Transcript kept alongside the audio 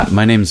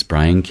My name's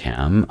Brian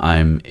Kam.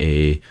 I'm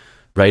a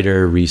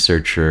writer,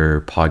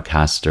 researcher,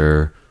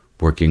 podcaster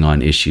working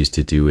on issues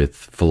to do with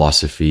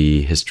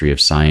philosophy, history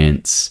of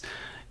science,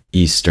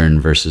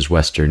 Eastern versus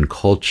Western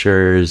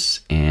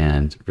cultures,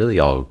 and really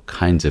all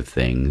kinds of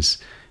things.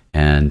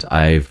 And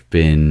I've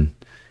been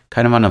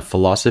kind of on a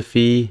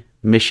philosophy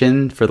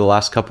mission for the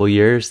last couple of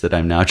years that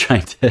I'm now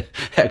trying to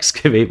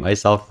excavate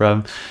myself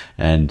from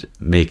and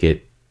make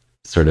it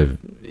sort of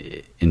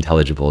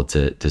intelligible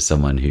to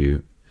someone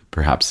who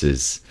perhaps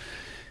has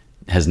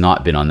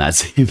not been on that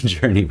same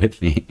journey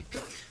with me.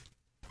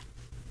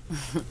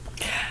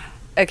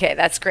 Okay,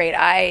 that's great.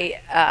 I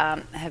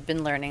have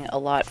been learning a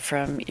lot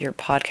from your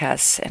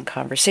podcasts and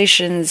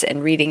conversations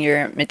and reading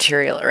your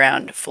material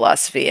around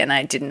philosophy, and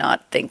I did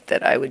not think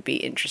that I would be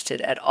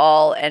interested at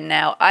all. And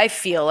now I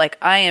feel like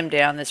I am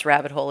down this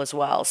rabbit hole as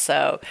well.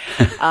 So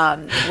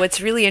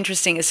what's really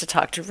interesting is to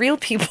talk to real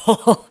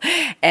people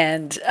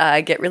and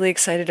get really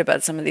excited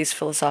about some of these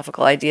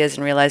philosophical ideas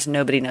and realize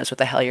nobody knows what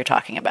the hell you're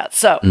talking about.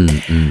 So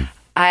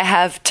I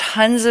have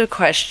tons of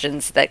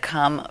questions that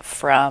come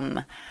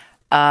from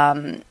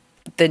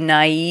the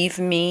naive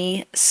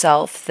me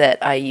self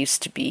that I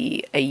used to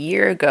be a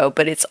year ago,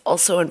 but it's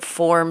also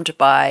informed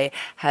by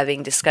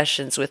having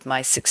discussions with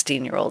my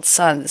 16-year-old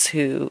sons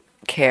who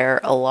care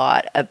a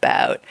lot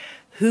about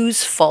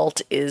whose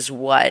fault is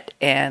what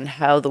and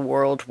how the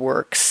world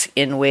works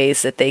in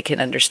ways that they can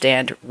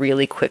understand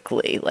really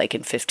quickly, like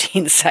in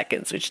 15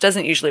 seconds, which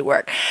doesn't usually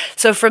work.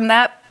 So from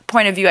that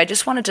point of view, I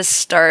just wanted to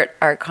start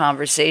our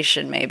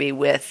conversation maybe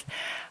with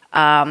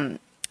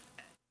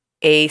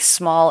a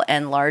small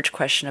and large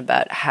question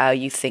about how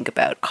you think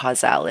about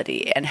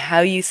causality and how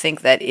you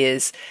think that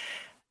is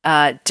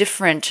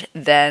different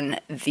than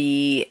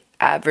the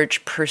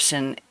average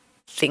person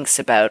thinks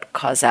about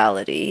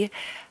causality.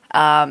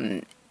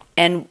 And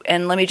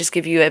let me just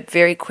give you a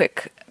very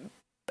quick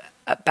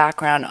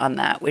background on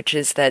that, which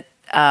is that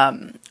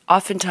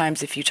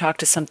oftentimes if you talk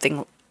to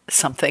someone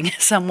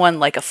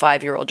like a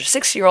 5-year-old or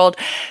 6-year-old,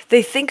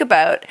 they think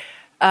about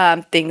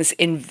things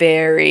in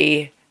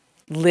very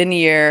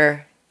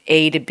linear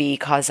A to B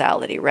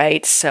causality,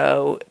 right?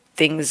 So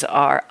things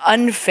are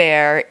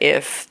unfair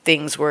if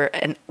things were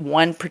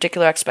one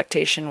particular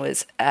expectation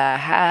was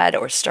had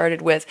or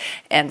started with,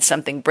 and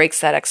something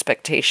breaks that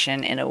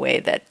expectation in a way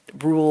that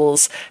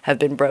rules have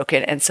been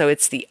broken. And so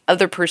it's the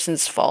other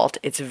person's fault.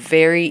 It's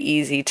very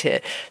easy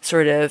to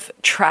sort of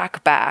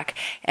track back.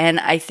 And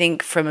I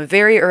think from a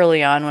very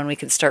early on, when we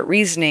can start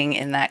reasoning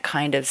in that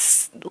kind of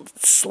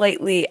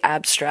slightly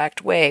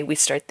abstract way, we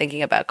start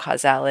thinking about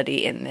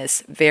causality in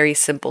this very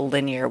simple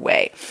linear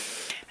way.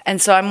 And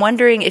so I'm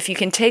wondering if you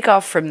can take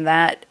off from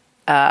that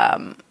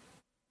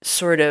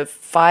sort of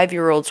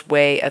 5-year-old's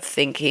way of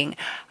thinking.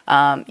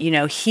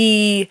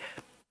 He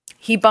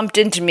bumped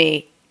into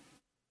me,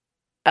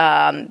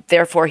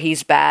 therefore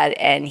he's bad,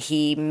 and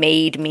he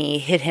made me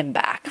hit him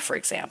back, for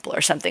example,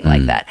 or something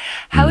like that.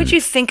 How would you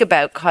think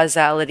about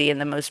causality in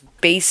the most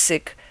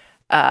basic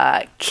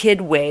kid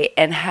way,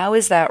 and how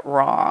is that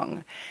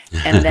wrong?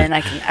 And then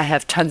I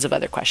have tons of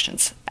other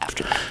questions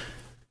after that.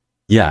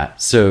 Yeah,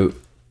 so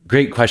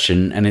great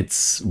question, and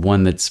it's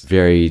one that's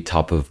very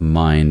top of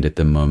mind at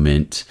the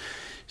moment.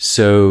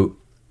 So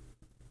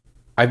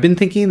I've been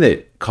thinking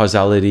that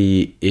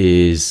causality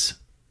is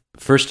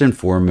first and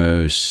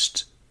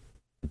foremost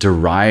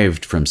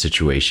derived from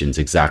situations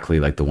exactly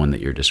like the one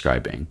that you're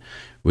describing,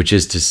 which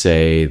is to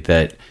say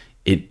that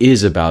it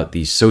is about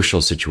these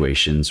social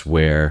situations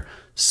where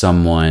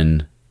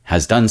someone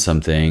has done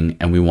something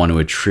and we want to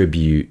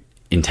attribute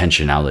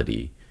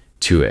intentionality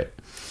to it.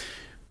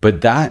 But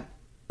that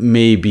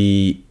may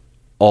be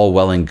all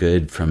well and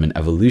good from an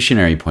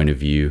evolutionary point of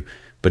view,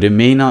 but it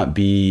may not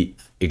be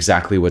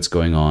exactly what's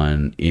going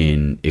on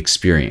in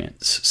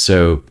experience.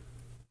 So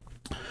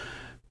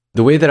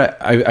the way that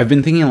I've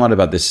been thinking a lot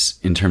about this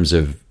in terms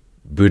of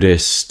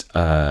Buddhist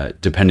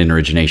dependent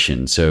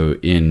origination. So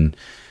in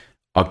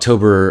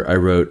October, I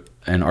wrote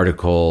an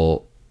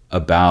article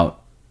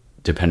about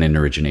dependent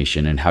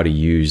origination and how to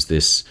use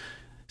this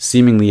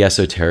seemingly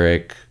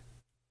esoteric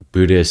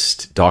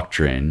Buddhist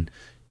doctrine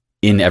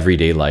in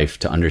everyday life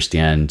to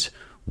understand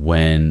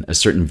when a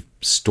certain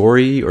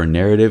story or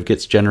narrative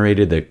gets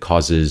generated that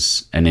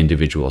causes an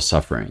individual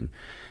suffering.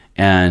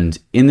 And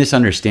in this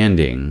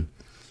understanding,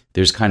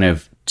 there's kind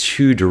of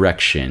two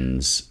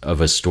directions of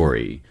a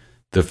story.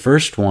 The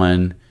first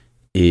one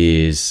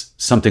is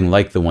something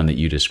like the one that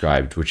you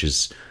described, which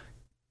is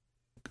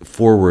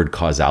forward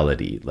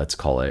causality, let's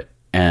call it.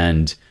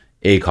 And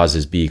A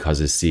causes B,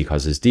 causes C,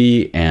 causes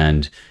D,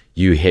 and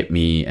you hit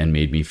me and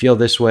made me feel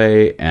this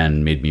way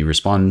and made me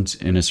respond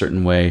in a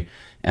certain way.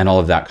 And all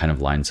of that kind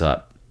of lines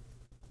up.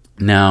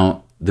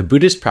 Now, the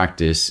Buddhist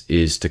practice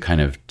is to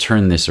kind of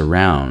turn this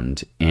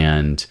around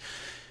and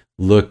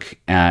look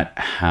at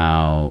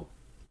how,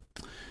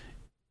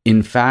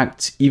 in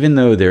fact, even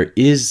though there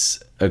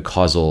is a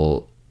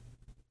causal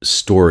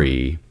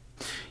story,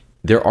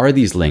 there are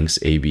these links,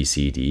 A, B,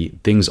 C, D.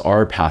 Things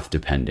are path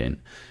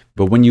dependent.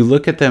 But when you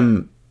look at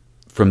them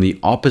from the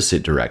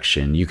opposite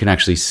direction, you can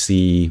actually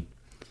see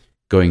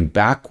going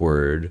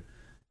backward,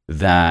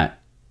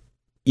 that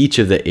each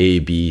of the A,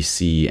 B,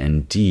 C,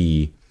 and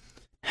D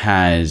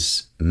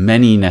has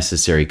many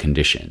necessary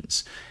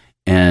conditions.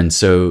 And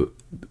so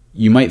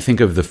you might think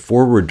of the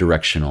forward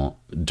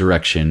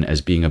direction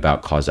as being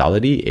about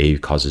causality. A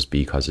causes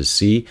B causes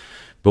C.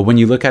 But when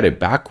you look at it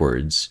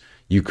backwards,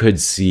 you could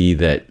see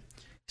that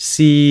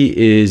C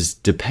is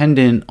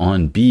dependent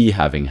on B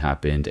having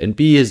happened, and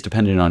B is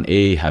dependent on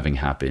A having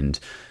happened.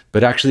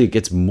 But actually, it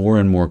gets more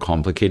and more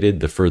complicated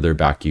the further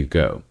back you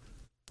go.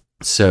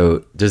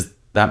 So does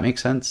that make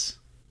sense?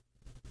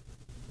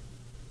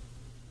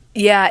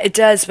 Yeah, it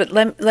does. But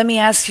let me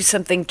ask you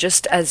something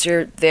just as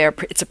you're there.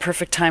 It's a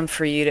perfect time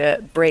for you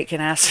to break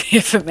and ask me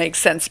if it makes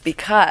sense,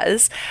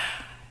 because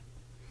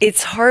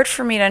it's hard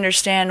for me to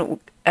understand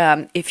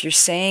if you're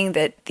saying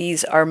that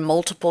these are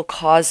multiple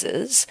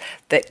causes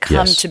that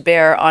come to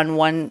bear on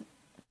one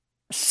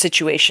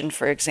situation,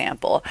 for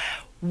example.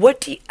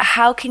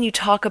 How can you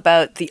talk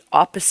about the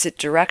opposite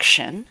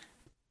direction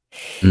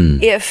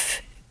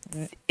if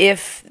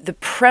the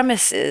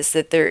premise is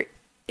that there,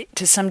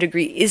 to some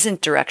degree,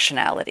 isn't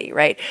directionality,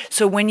 right?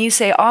 So when you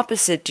say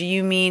opposite, do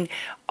you mean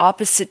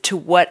opposite to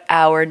what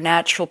our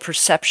natural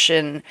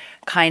perception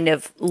kind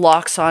of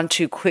locks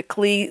onto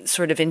quickly,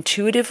 sort of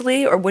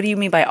intuitively, or what do you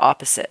mean by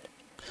opposite?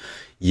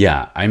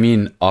 Yeah, I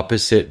mean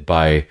opposite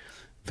by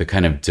the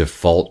kind of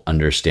default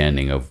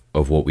understanding of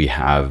what we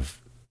have,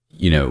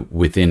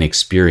 within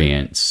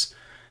experience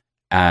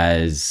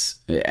as,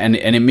 and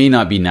it may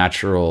not be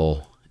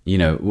natural, you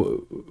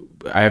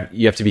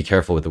have to be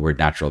careful with the word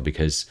natural,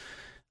 because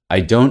I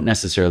don't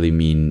necessarily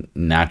mean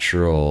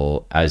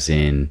natural as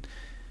in,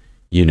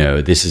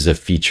 this is a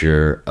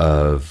feature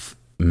of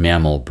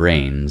mammal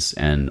brains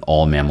and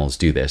all mammals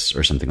do this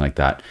or something like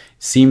that.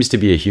 Seems to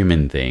be a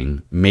human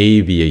thing,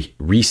 maybe a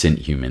recent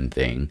human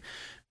thing.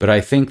 But I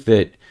think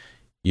that,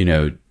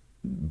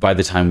 by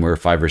the time we're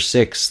 5 or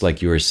 6,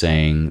 like you were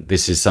saying,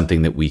 this is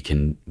something that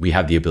we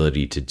have the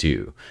ability to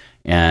do.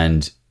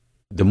 And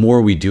the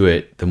more we do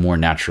it, the more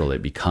natural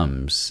it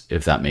becomes,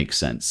 if that makes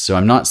sense. So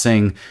I'm not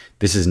saying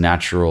this is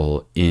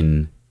natural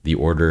in the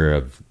order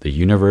of the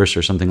universe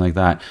or something like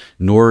that,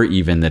 nor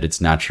even that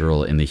it's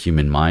natural in the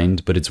human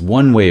mind, but it's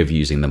one way of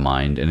using the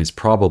mind, and it's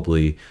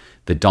probably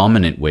the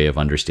dominant way of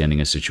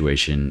understanding a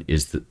situation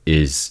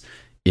is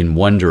in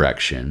one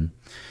direction.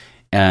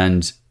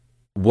 And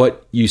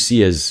what you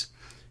see as,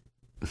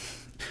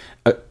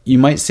 you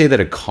might say that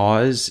a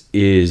cause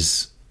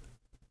is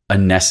a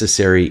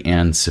necessary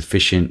and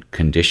sufficient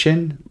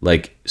condition,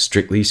 like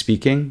strictly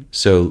speaking.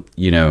 So,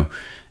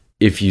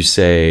 if you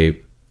say,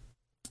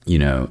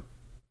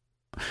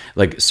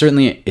 like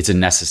certainly it's a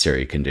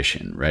necessary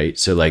condition, right?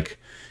 So like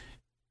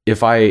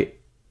if I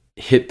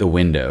hit the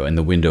window and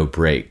the window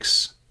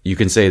breaks, you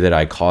can say that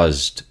I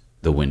caused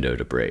the window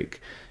to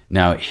break.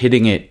 Now,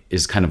 hitting it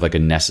is kind of like a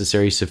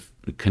necessary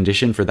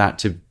condition for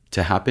that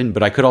to happen,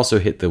 but I could also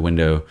hit the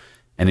window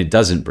and it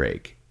doesn't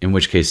break, in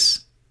which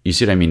case, you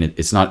see what I mean?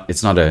 It's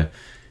not a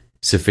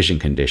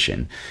sufficient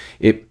condition.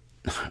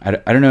 I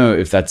don't know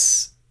if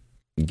that's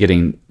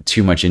getting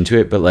too much into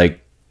it, but like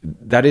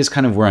that is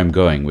kind of where I'm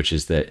going, which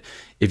is that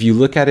if you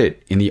look at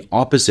it in the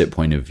opposite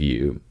point of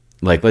view,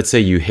 like let's say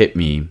you hit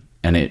me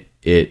and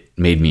it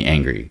made me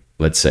angry,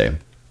 let's say.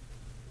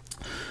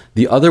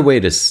 The other way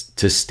to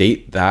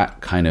state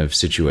that kind of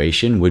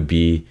situation would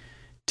be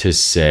to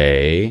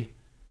say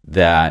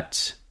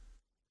that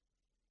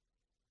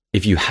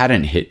if you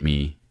hadn't hit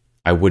me,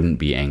 I wouldn't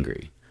be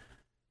angry.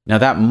 Now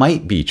that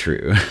might be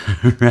true,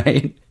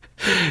 right?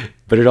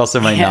 But it also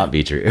might not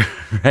be true,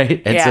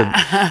 right? And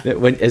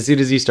so as soon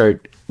as you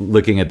start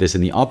looking at this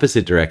in the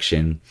opposite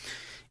direction,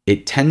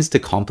 it tends to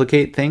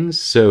complicate things.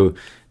 So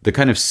the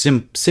kind of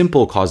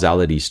simple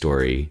causality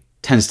story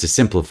tends to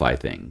simplify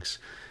things.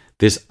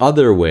 This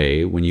other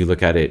way, when you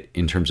look at it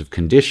in terms of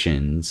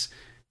conditions,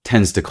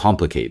 tends to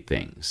complicate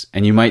things.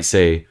 And you might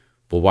say,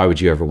 well, why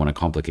would you ever want to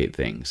complicate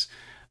things?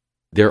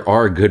 There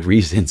are good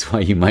reasons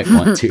why you might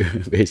want to,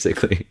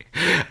 basically.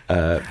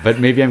 But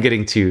maybe I'm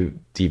getting too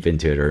deep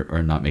into it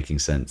or not making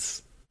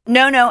sense.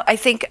 No, I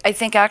think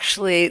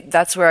actually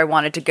that's where I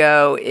wanted to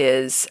go.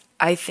 Is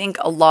I think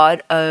a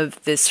lot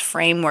of this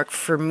framework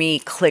for me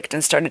clicked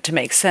and started to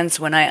make sense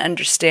when I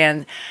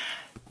understand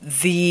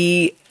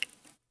the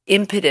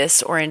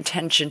impetus or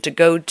intention to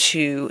go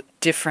to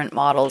different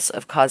models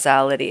of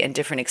causality and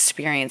different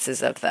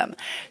experiences of them.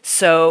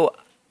 So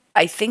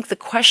I think the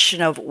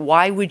question of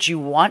why would you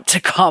want to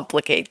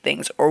complicate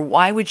things, or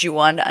why would you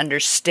want to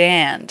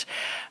understand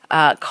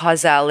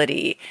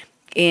causality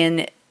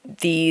in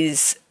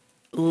these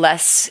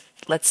less,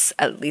 let's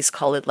at least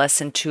call it less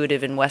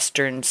intuitive in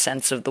Western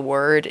sense of the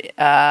word,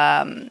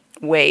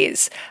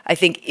 ways, I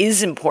think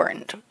is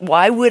important.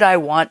 Why would I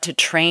want to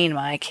train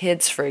my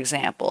kids, for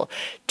example,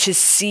 to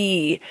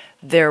see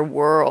their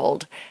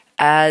world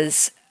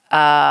as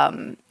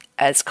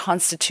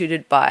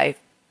constituted by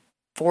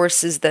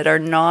forces that are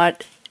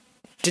not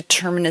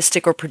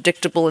deterministic or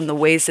predictable in the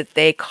ways that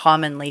they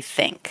commonly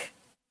think?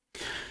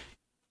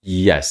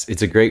 Yes,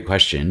 it's a great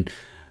question.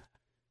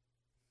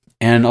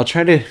 And I'll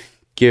try to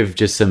give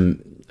just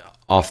some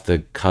off the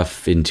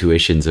cuff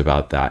intuitions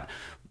about that.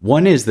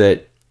 One is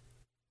that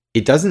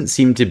it doesn't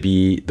seem to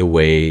be the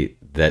way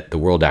that the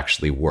world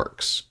actually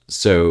works.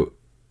 So,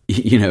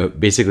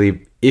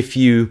 basically, if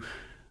you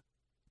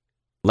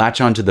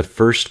latch onto the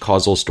first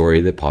causal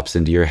story that pops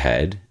into your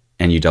head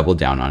and you double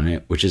down on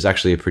it, which is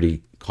actually a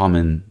pretty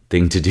common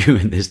thing to do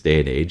in this day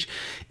and age,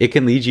 it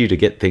can lead you to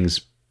get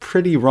things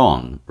pretty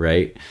wrong,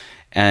 right?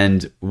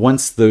 And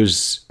once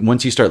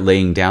you start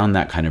laying down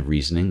that kind of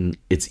reasoning,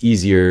 it's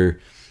easier.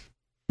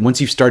 Once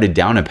you've started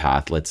down a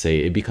path, let's say,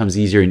 it becomes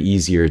easier and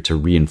easier to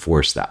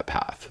reinforce that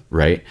path,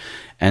 right?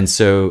 And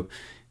so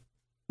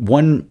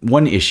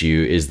one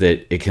issue is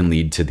that it can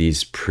lead to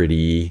these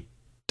pretty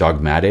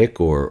dogmatic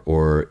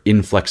or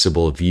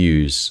inflexible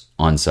views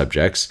on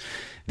subjects.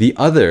 The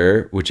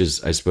other, which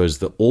is, I suppose,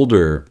 the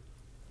older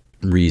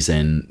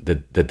reason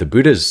that the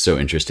Buddha is so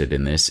interested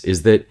in this,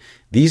 is that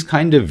these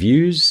kind of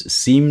views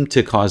seem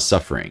to cause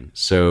suffering.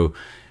 So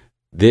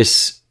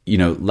this,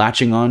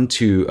 latching on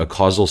to a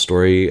causal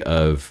story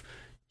of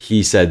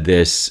he said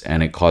this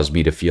and it caused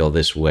me to feel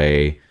this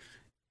way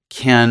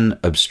can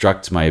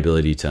obstruct my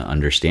ability to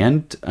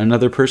understand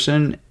another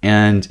person.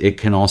 And it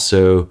can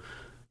also,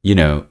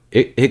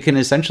 it can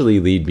essentially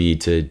lead me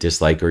to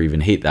dislike or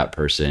even hate that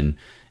person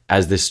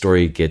as this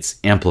story gets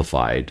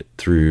amplified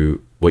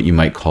through what you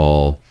might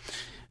call,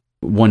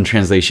 one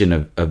translation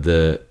of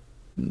the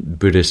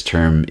Buddhist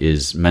term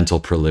is mental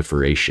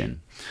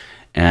proliferation.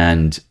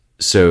 And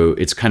so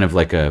it's kind of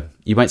like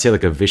you might say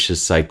like a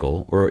vicious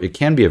cycle, or it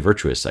can be a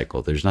virtuous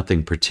cycle. There's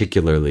nothing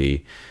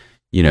particularly,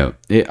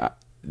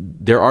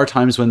 there are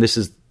times when this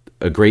is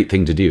a great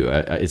thing to do.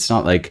 It's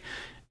not like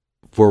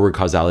forward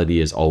causality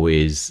is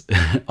always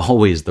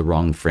always the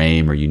wrong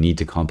frame, or you need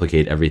to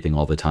complicate everything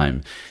all the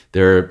time.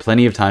 There are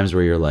plenty of times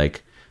where you're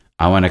like,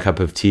 I want a cup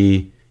of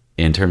tea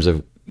in terms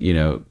of,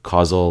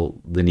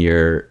 causal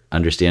linear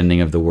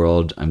understanding of the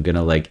world. I'm going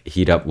to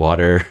heat up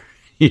water,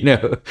 and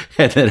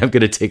then I'm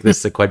going to take the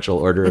sequential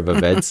order of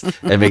events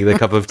and make the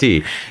cup of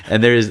tea.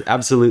 And there is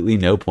absolutely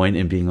no point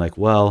in being like,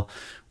 well,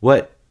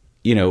 what,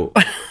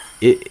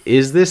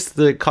 is this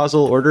the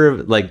causal order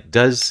of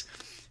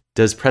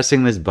does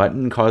pressing this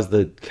button cause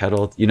the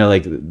kettle?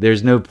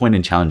 There's no point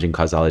in challenging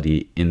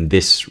causality in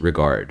this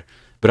regard.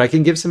 But I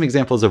can give some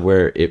examples of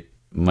where it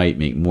might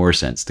make more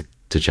sense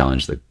to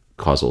challenge the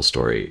causal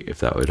story, if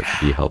that would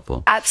be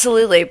helpful.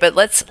 Absolutely. But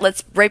let's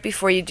right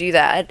before you do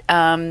that,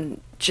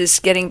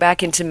 just getting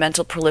back into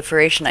mental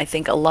proliferation, I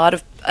think a lot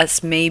of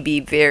us may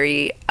be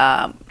very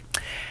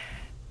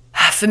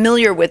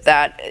familiar with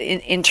that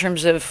in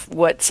terms of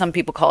what some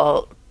people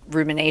call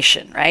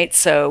rumination, right?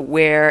 So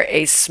where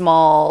a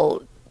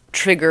small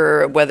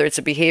trigger, whether it's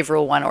a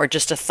behavioral one or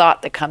just a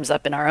thought that comes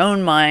up in our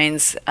own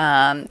minds,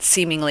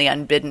 seemingly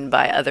unbidden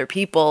by other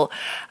people,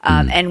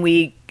 and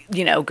we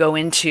go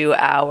into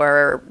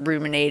our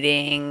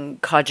ruminating,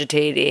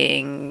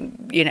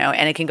 cogitating,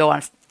 and it can go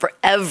on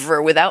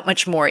forever without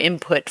much more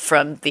input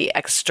from the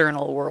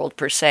external world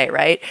per se,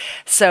 right?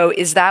 So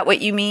is that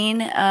what you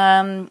mean?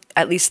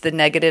 At least the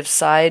negative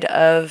side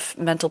of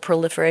mental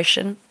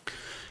proliferation?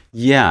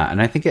 Yeah,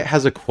 and I think it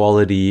has a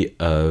quality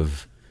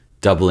of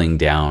doubling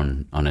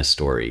down on a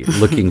story,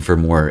 looking for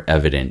more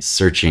evidence,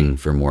 searching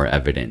for more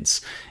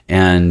evidence.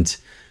 And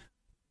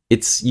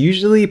it's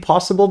usually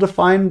possible to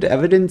find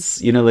evidence,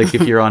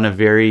 if you're on a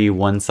very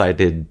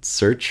one-sided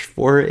search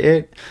for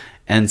it.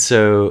 And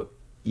so,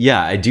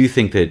 yeah, I do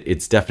think that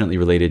it's definitely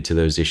related to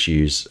those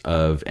issues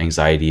of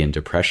anxiety and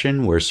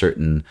depression, where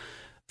certain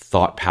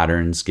thought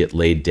patterns get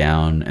laid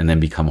down and then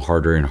become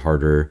harder and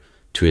harder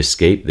to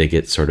escape. They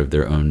get sort of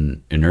their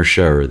own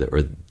inertia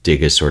or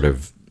dig a sort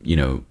of,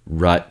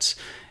 rut.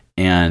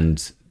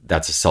 And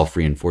that's a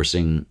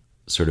self-reinforcing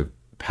sort of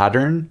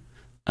pattern.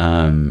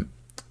 And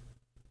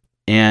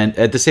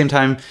at the same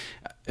time,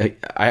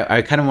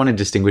 I kind of want to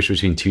distinguish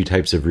between two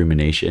types of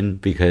rumination,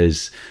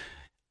 because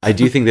I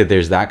do think that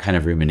there's that kind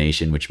of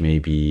rumination, which may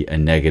be a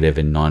negative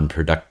and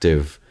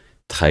non-productive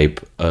type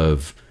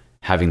of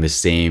having the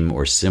same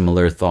or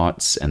similar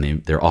thoughts,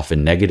 and they're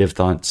often negative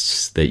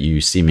thoughts that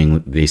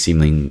they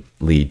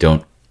seemingly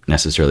don't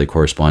necessarily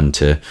correspond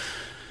to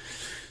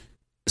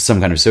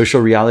some kind of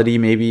social reality,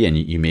 maybe, and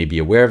you may be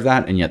aware of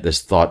that, and yet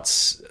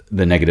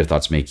the negative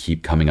thoughts may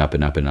keep coming up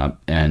and up and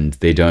up, and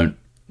they don't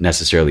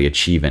necessarily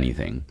achieve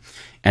anything.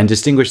 And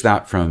distinguish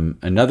that from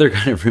another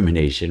kind of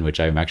rumination, which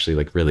I'm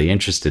actually really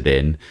interested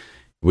in,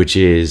 which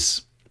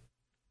is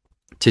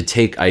to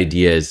take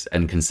ideas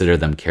and consider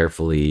them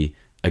carefully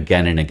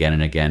again and again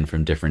and again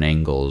from different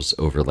angles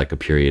over a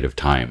period of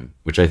time,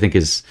 which I think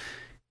is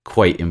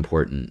quite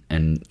important.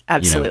 And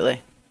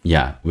absolutely,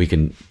 we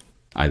can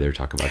either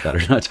talk about that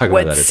or not talk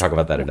about that, or talk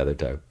about that another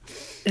time.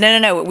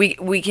 No.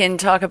 We can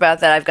talk about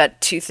that. I've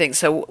got two things.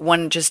 So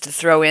one, just to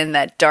throw in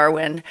that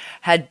Darwin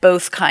had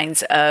both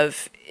kinds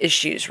of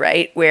issues,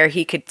 right? Where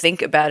he could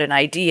think about an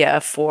idea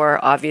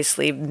for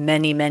obviously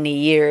many, many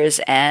years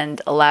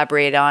and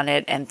elaborate on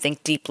it and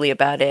think deeply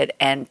about it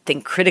and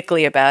think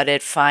critically about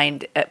it,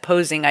 find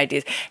opposing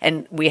ideas.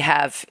 And we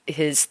have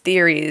his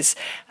theories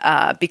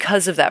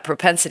because of that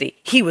propensity.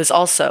 He was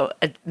also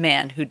a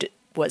man who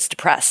was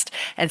depressed.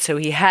 And so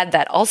he had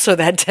that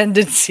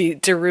tendency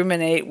to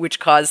ruminate, which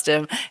caused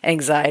him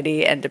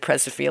anxiety and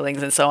depressive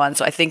feelings and so on.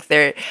 So I think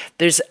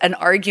there's an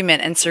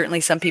argument, and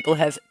certainly some people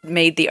have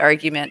made the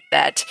argument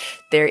that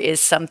there is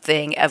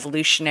something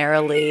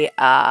evolutionarily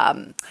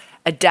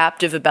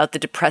adaptive about the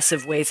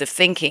depressive ways of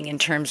thinking in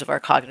terms of our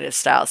cognitive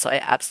style. So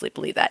I absolutely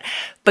believe that.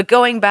 But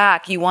going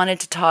back, you wanted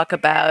to talk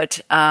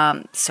about,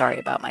 sorry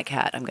about my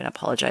cat. I'm going to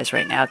apologize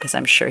right now because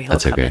I'm sure he'll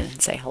come in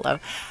and say hello.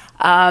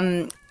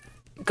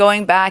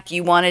 Going back,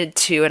 you wanted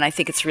to, and I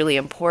think it's really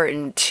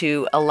important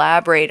to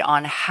elaborate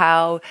on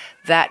how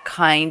that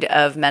kind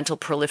of mental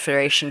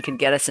proliferation can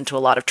get us into a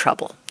lot of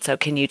trouble. So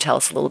can you tell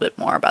us a little bit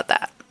more about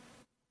that?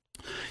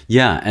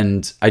 Yeah,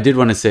 and I did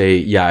want to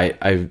say,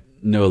 I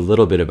know a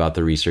little bit about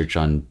the research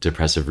on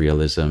depressive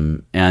realism.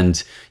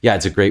 And yeah,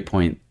 it's a great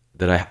point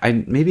that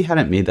I maybe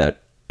hadn't made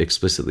that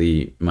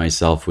explicitly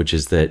myself, which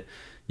is that,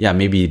 yeah,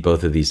 maybe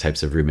both of these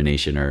types of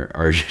rumination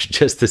are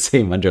just the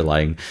same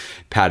underlying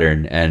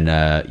pattern. And,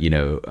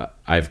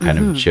 I've kind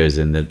of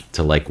chosen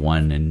to like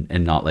one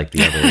and not like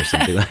the other or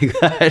something like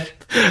that.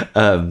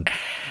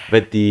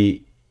 But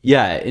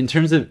in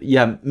terms of,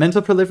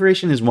 mental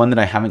proliferation is one that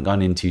I haven't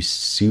gone into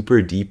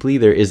super deeply.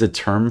 There is a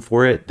term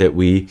for it that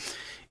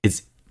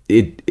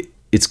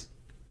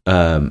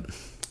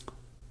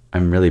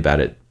I'm really bad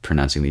at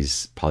pronouncing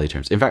these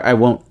polyterms. In fact, I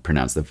won't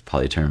pronounce the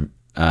polyterm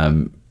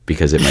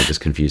because it might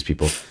just confuse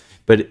people.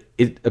 But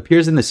it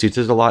appears in the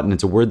sutras a lot, and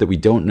it's a word that we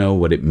don't know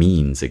what it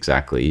means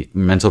exactly.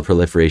 Mental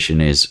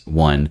proliferation is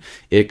one.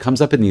 It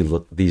comes up in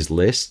these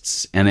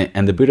lists,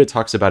 and the Buddha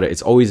talks about it.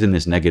 It's always in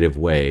this negative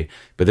way,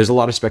 but there's a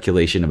lot of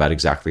speculation about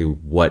exactly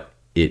what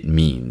it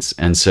means.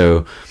 And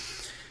so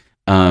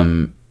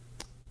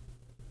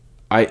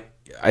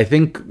I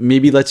think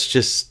maybe let's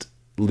just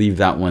leave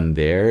that one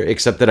there,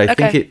 except that I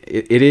think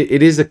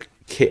it is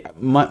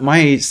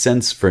my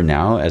sense for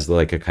now, as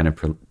like a kind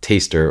of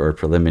taster or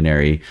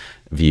preliminary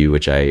view,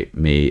 which I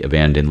may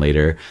abandon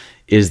later,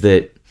 is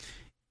that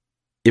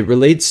it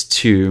relates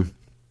to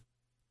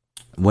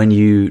when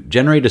you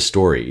generate a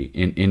story.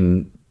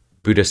 In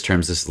Buddhist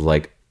terms, this is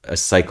like a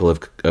cycle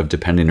of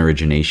dependent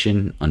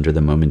origination under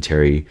the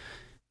momentary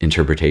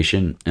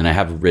interpretation. And I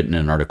have written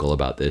an article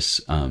about this,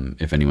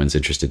 if anyone's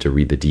interested to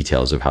read the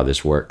details of how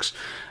this works,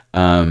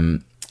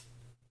 that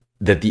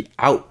the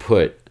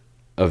output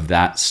of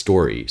that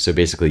story, so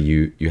basically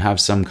you have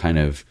some kind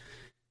of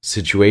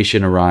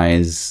situation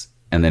arise,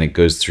 and then it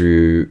goes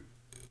through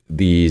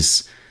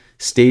these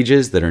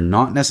stages that are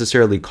not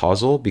necessarily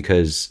causal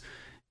because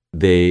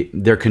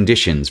they're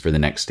conditions for the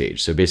next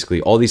stage. So basically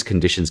all these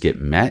conditions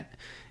get met,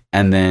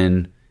 and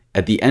then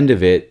at the end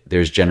of it,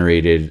 there's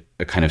generated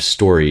a kind of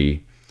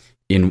story,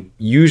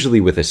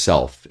 usually with a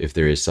self if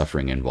there is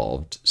suffering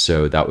involved.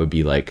 So that would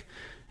be like,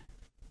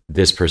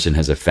 this person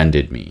has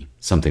offended me,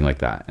 something like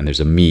that. And there's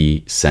a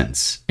me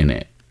sense in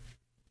it.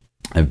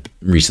 I've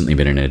recently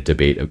been in a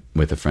debate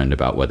with a friend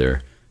about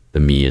whether the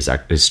me is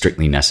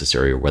strictly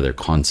necessary or whether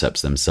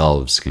concepts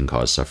themselves can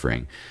cause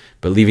suffering.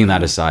 But leaving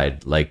that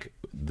aside, like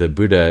the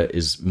Buddha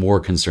is more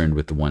concerned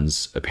with the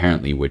ones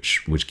apparently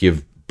which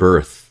give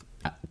birth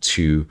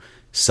to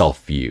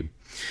self-view.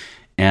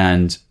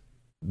 And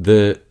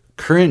the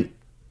current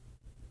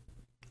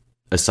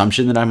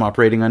assumption that I'm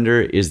operating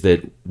under is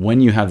that when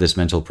you have this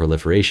mental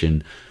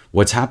proliferation,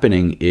 what's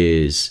happening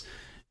is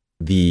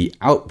the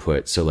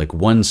output, so like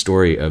one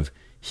story of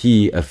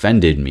he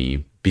offended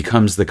me,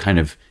 becomes the kind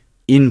of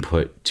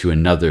input to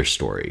another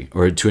story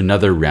or to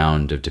another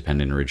round of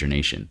dependent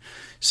origination.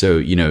 So,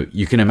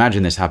 you can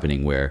imagine this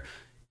happening where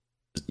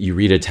you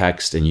read a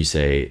text and you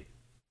say,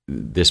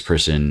 this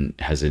person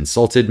has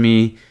insulted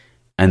me.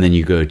 And then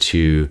you go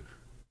to,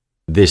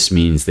 this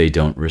means they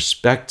don't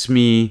respect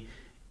me.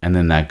 And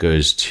then that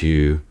goes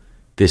to,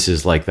 this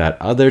is like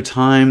that other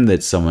time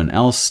that someone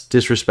else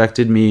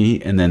disrespected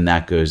me. And then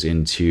that goes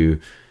into,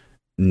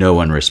 no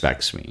one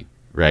respects me,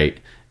 right?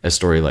 A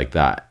story like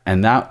that.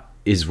 And that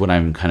is what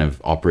I'm kind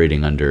of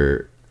operating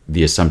under,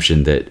 the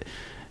assumption that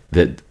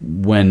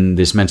when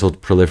this mental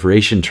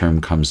proliferation term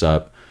comes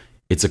up,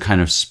 it's a kind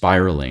of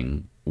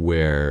spiraling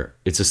where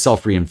it's a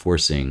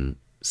self-reinforcing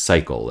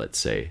cycle, let's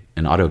say,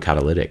 an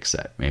autocatalytic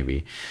set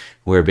maybe,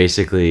 where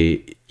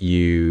basically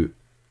you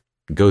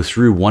go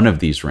through one of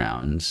these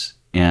rounds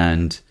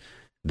and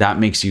that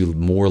makes you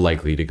more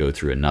likely to go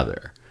through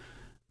another.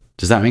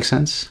 Does that make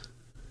sense?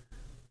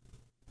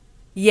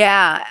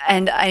 Yeah.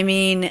 And I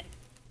mean,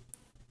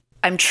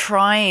 I'm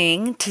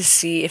trying to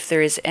see if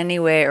there is any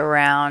way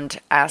around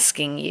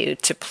asking you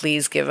to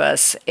please give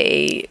us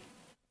a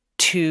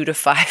 2 to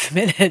 5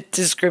 minute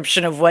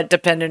description of what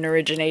dependent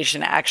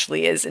origination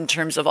actually is in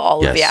terms of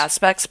all of the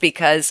aspects,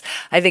 because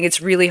I think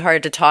it's really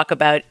hard to talk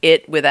about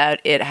it without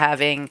it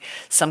having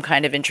some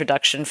kind of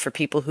introduction for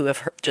people who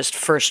have just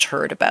first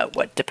heard about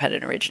what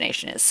dependent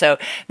origination is. So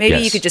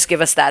maybe you could just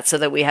give us that so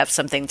that we have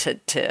something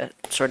to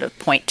sort of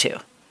point to.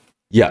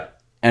 Yeah.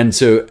 And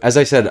so, as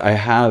I said, I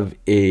have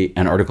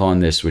an article on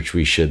this, which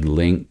we should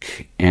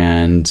link.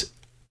 And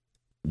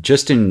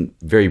just in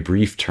very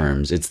brief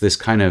terms, it's this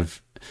kind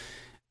of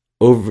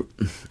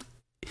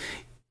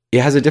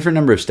it has a different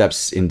number of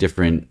steps in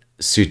different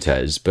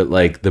suttas, but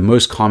like the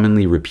most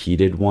commonly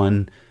repeated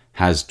one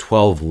has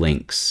 12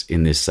 links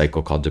in this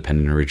cycle called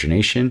dependent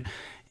origination.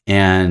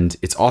 And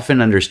it's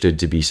often understood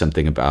to be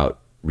something about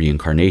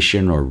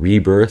reincarnation or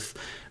rebirth.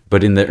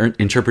 But in the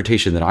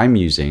interpretation that I'm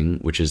using,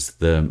 which is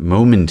the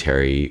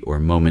momentary or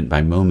moment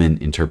by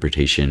moment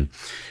interpretation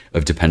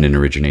of dependent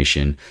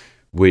origination,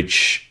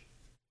 which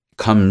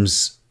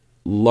comes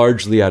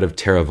largely out of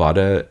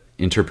Theravada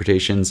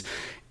interpretations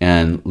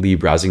and Lee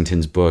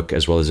Brasington's book,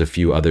 as well as a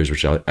few others,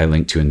 which I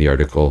linked to in the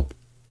article,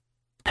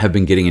 have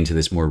been getting into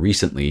this more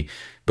recently.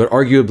 But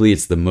arguably,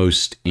 it's the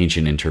most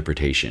ancient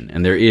interpretation.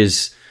 And there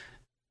is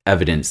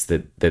evidence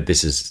that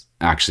this is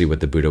actually what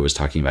the Buddha was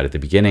talking about at the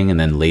beginning, and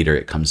then later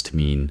it comes to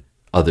mean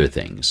other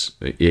things.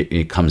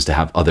 It comes to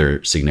have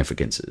other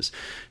significances.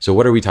 So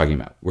what are we talking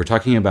about? We're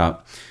talking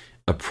about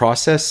a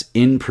process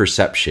in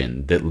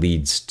perception that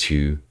leads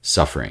to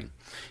suffering.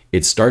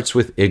 It starts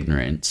with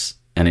ignorance,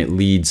 and it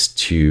leads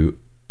to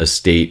a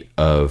state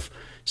of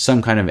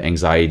some kind of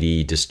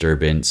anxiety,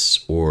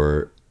 disturbance,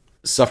 or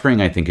suffering.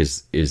 I think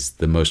is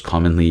the most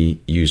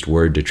commonly used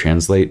word to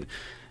translate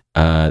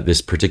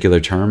this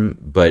particular term,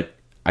 but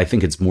I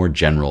think it's more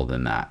general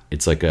than that.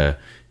 It's like a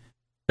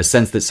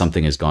sense that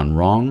something has gone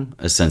wrong,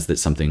 a sense that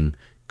something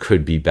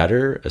could be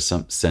better,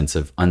 sense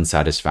of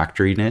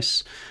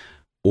unsatisfactoriness,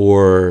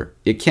 or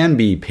it can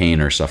be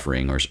pain or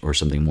suffering or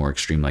something more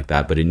extreme like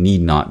that, but it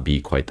need not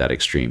be quite that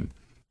extreme.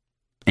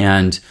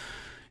 And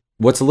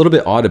what's a little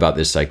bit odd about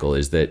this cycle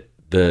is that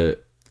the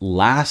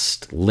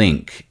last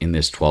link in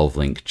this 12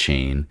 link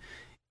chain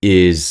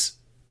is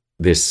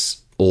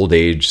this old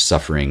age,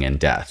 suffering, and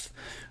death.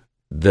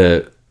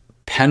 The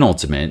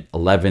penultimate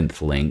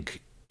 11th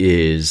link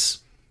is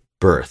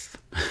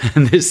birth.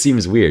 And this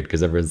seems weird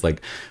because everyone's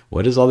like,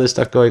 what is all this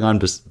stuff going on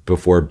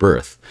before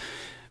birth?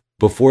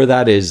 Before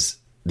that is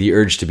the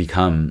urge to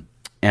become.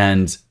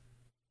 And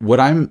what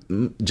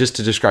I'm, just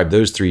to describe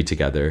those three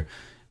together,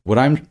 what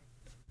I'm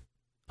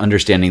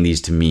understanding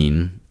these to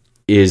mean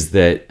is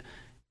that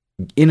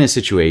in a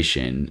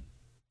situation,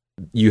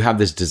 you have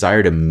this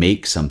desire to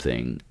make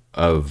something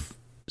of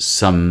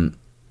some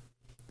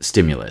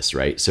stimulus,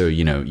 right? So,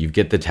 you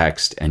get the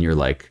text and you're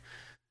like,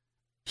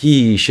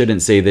 he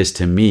shouldn't say this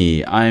to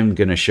me, I'm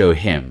going to show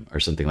him, or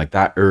something like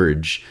that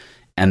urge.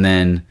 And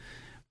then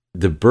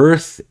the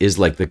birth is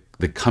like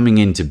the coming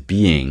into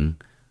being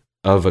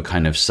of a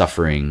kind of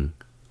suffering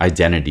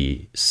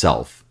identity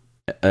self,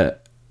 a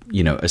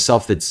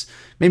self that's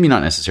maybe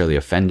not necessarily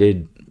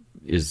offended.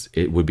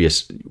 It would be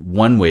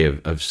one way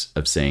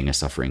of saying a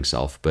suffering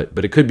self,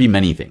 but it could be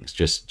many things.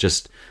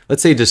 Just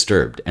let's say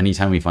disturbed.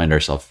 Anytime we find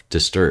ourselves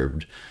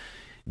disturbed,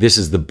 this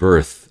is the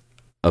birth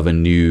of a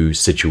new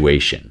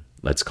situation,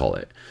 let's call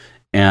it.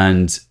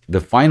 And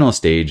the final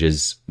stage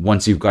is,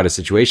 once you've got a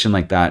situation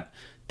like that,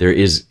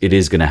 it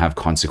is going to have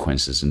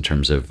consequences in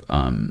terms of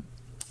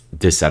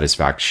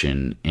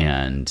dissatisfaction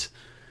and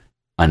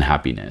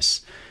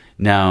unhappiness.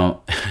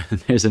 Now,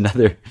 there's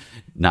another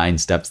 9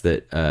 steps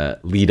that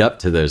lead up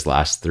to those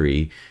last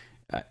 3.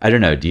 I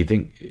don't know. Do you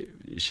think,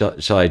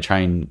 shall I try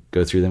and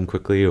go through them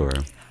quickly, or?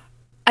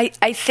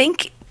 I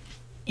think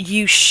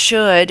you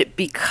should,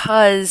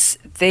 because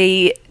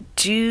they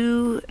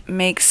do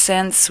make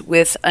sense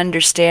with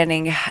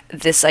understanding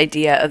this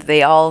idea of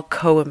they all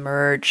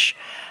co-emerge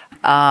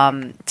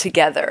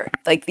together.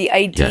 Like the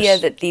idea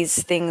Yes. that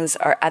these things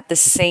are at the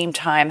same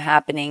time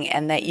happening,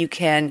 and that you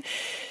can,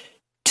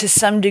 to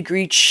some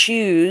degree,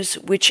 choose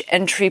which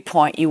entry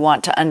point you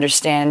want to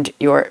understand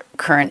your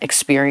current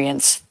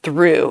experience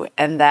through.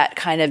 And that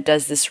kind of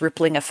does this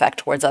rippling effect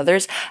towards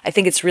others. I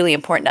think it's really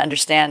important to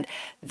understand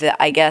the,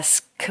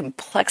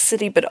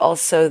 complexity, but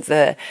also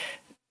the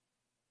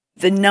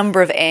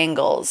number of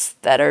angles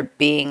that are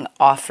being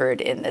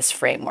offered in this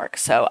framework.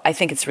 So I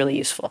think it's really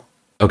useful.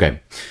 Okay.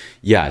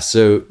 Yeah.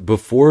 So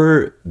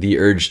before the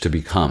urge to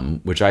become,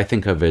 which I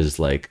think of as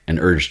like an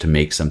urge to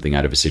make something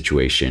out of a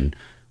situation,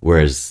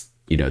 whereas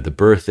the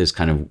birth is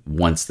kind of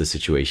once the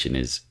situation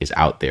is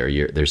out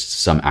there, there's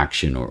some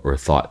action or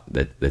thought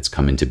that's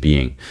come into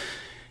being.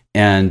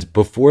 And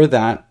before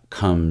that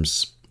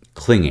comes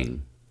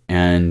clinging.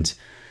 And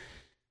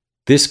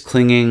this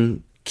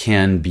clinging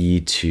can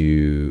be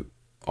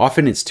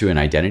often it's to an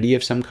identity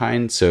of some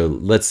kind. So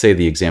let's say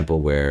the example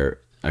where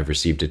I've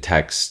received a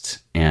text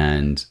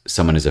and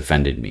someone has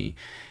offended me.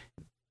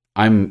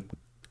 I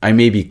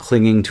may be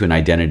clinging to an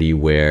identity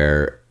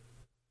where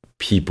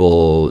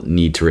people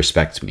need to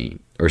respect me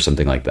or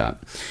something like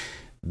that.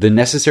 The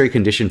necessary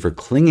condition for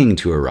clinging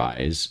to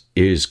arise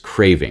is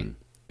craving.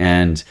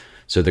 And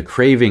so the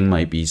craving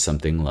might be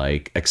something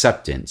like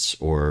acceptance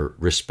or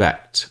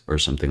respect or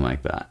something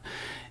like that.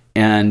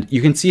 And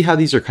you can see how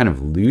these are kind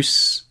of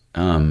loose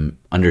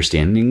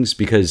understandings,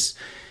 because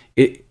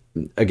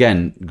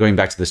again, going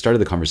back to the start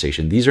of the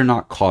conversation, these are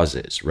not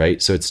causes,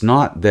 right? So it's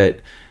not that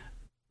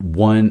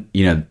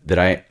that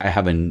I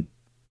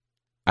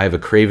have a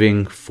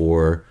craving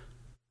for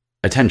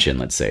attention,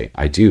 let's say.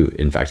 I do,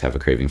 in fact, have a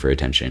craving for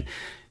attention.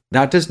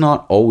 That does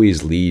not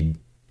always lead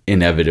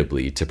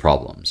inevitably to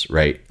problems,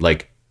 right?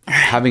 Like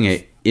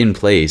having in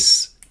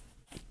place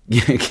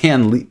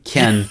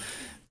can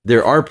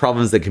there are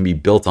problems that can be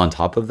built on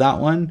top of that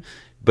one,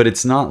 but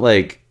it's not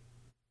like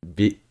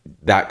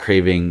that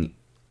craving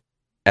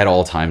at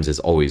all times is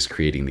always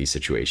creating these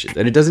situations,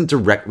 and it doesn't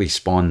directly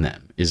spawn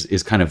them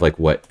is kind of like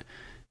what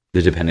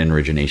the dependent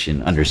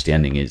origination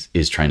understanding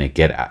is trying to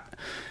get at.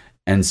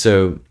 And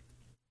so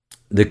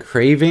the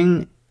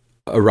craving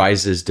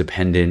arises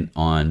dependent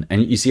on,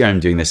 and you see how I'm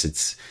doing this,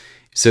 it's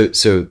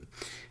so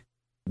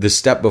the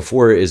step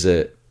before is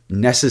a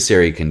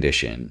necessary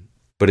condition,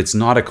 but it's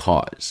not a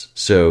cause.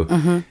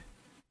 So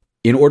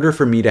in order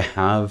for me to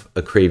have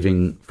a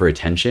craving for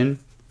attention,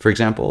 for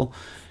example,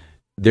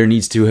 there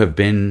needs to have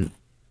been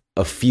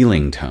a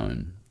feeling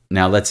tone.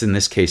 Now, let's in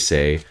this case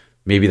say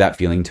maybe that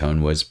feeling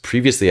tone was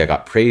previously I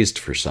got praised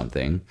for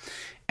something,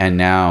 and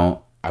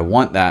now I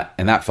want that,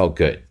 and that felt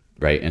good,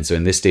 right? And so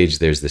in this stage,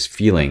 there's this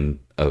feeling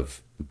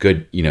of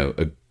good,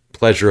 a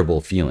pleasurable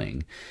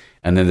feeling.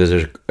 And then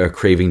there's a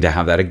craving to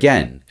have that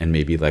again, and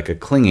maybe like a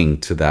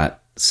clinging to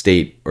that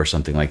state or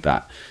something like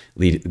that,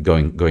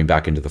 going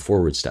back into the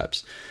forward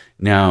steps.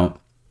 Now,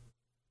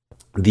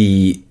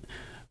 in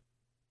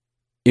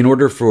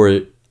order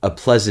for a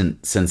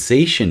pleasant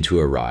sensation to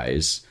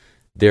arise,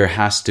 there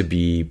has to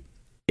be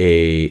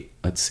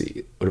let's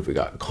see, what have we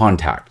got?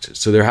 Contact.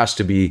 So there has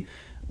to be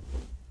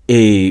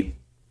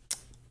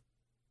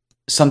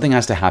something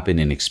has to happen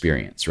in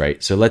experience,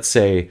 right? So let's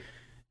say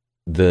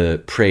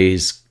the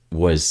praise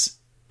was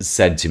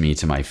said to me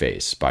to my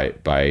face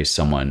by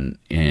someone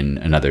in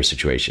another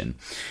situation.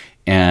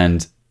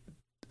 And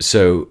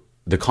so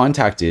the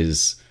contact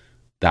is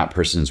that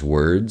person's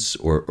words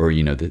or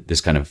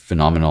this kind of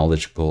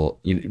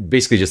phenomenological,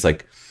 basically just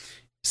like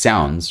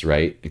sounds,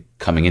 right,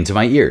 coming into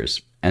my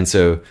ears. And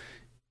so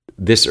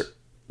this,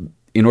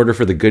 in order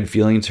for the good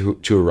feeling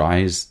to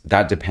arise,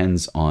 that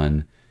depends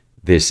on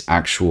this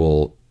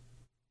actual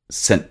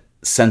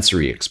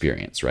sensory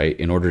experience, right?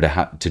 In order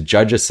to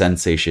judge a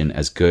sensation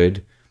as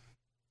good,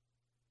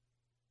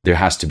 there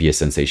has to be a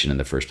sensation in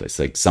the first place,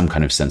 like some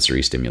kind of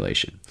sensory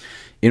stimulation.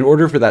 In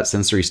order for that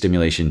sensory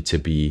stimulation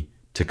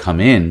to come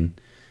in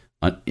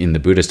the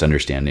Buddhist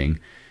understanding,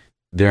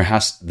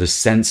 the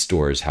sense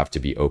doors have to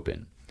be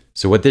open.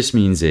 So what this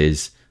means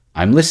is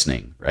I'm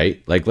listening,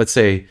 right? Like, let's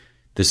say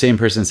the same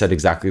person said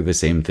exactly the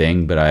same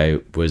thing, but I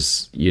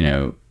was,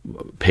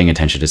 paying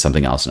attention to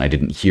something else and I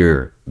didn't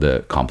hear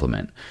the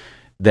compliment.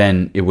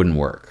 Then it wouldn't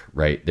work,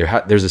 right?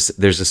 There's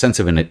a sense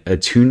of an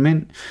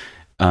attunement.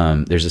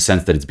 There's a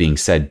sense that it's being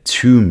said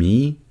to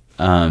me,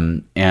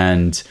 and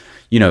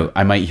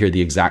I might hear the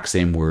exact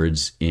same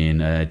words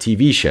in a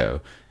TV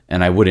show,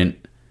 and I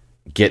wouldn't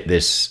get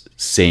this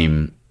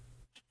same,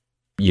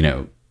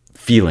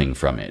 feeling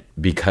from it,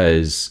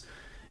 because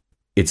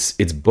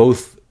it's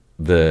both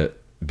the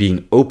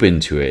being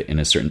open to it in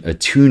a certain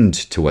attuned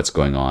to what's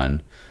going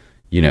on.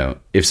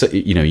 If so,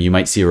 you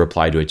might see a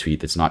reply to a tweet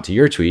that's not to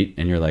your tweet,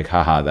 and you're like,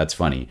 haha, that's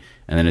funny.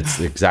 And then it's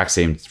the exact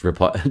same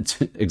reply,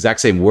 exact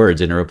same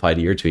words in a reply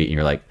to your tweet, and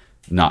you're like,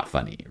 not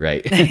funny,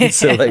 right?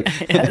 So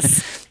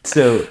yes.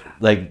 So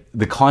like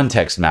the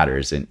context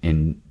matters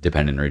in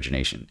dependent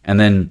origination. And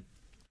then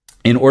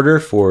in order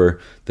for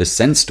the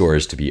sense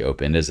doors to be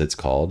opened, as it's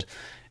called,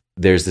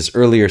 there's this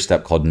earlier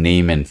step called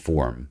name and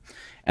form.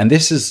 And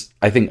this is,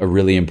 I think, a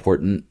really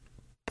important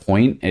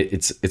point.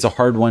 It's a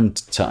hard one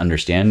to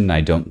understand, and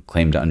I don't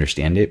claim to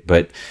understand it,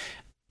 but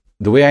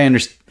the way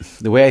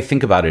I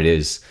think about it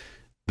is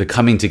the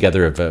coming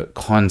together of a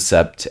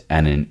concept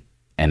and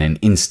an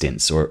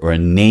instance, or a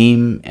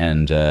name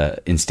and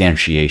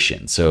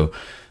instantiation. So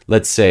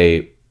let's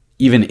say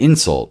even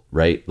insult,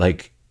 right?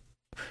 Like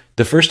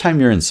the first time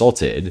you're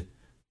insulted,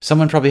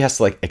 someone probably has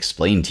to like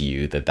explain to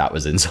you that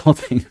was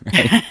insulting,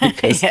 right?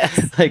 Because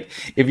yes. like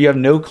if you have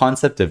no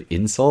concept of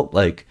insult,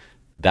 like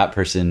that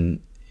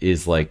person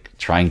is like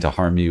trying to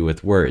harm you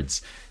with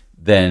words,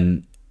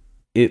 then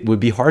it would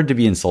be hard to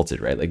be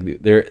insulted, right? Like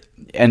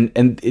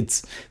and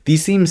it's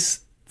these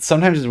themes.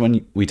 Sometimes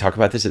when we talk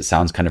about this, it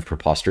sounds kind of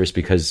preposterous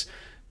because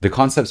the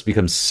concepts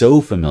become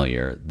so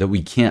familiar that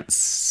we can't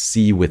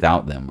see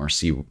without them or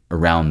see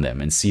around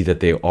them and see that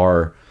they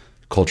are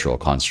cultural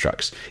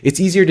constructs. It's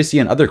easier to see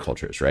in other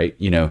cultures, right?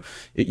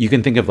 You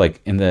can think of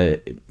like in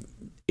the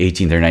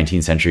 18th or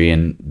 19th century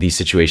in these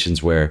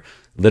situations where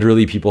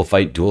literally people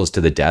fight duels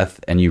to the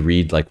death, and you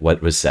read like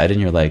what was said and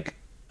you're like,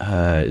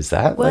 is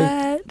that what?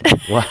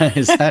 Like, what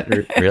is that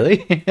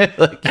really?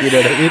 Like, you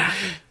know what I mean?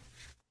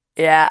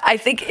 Yeah, I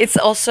think it's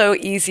also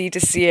easy to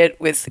see it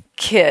with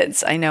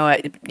kids. I know,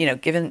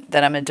 given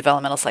that I'm a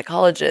developmental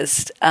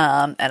psychologist,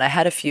 and I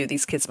had a few of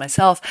these kids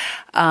myself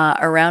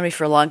around me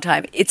for a long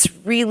time, it's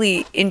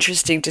really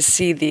interesting to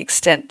see the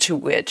extent to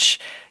which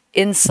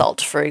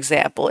insult, for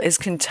example, is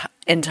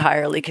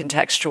entirely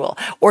contextual.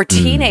 Or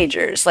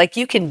teenagers, like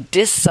you can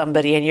diss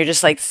somebody and you're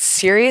just like,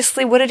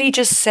 seriously, what did he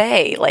just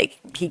say? Like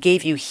he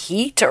gave you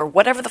heat or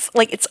whatever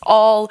like it's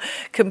all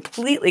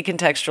completely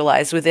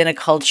contextualized within a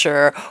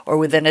culture or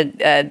within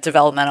a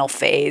developmental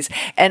phase.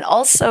 And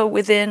also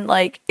within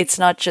like, it's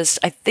not just,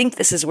 I think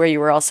this is where you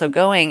were also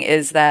going,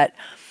 is that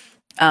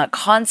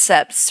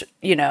concepts,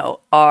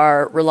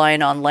 are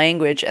relying on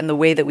language, and the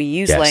way that we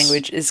use Yes.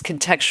 language is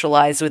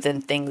contextualized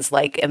within things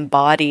like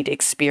embodied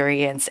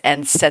experience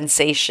and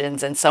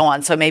sensations and so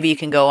on. So maybe you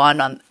can go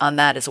on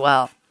that as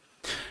well.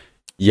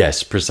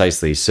 Yes,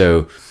 precisely.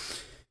 So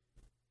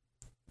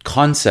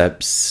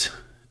concepts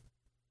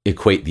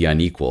equate the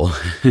unequal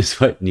is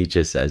what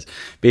Nietzsche says.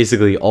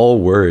 Basically, all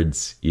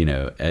words,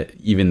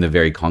 even the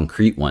very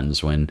concrete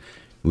ones, when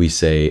we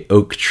say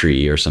oak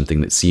tree or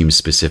something that seems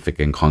specific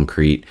and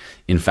concrete,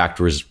 in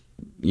fact,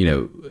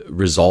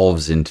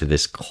 resolves into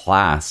this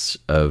class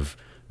of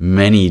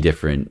many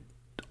different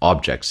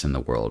objects in the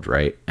world,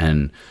 right?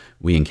 And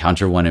we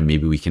encounter one and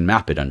maybe we can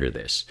map it under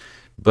this.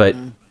 But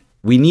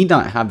we need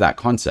not have that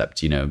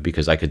concept,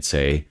 because I could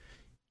say,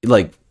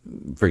 like,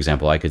 for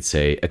example, I could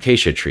say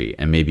acacia tree,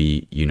 and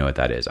maybe you know what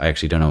that is. I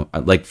actually don't know.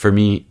 Like, for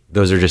me,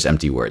 those are just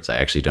empty words. I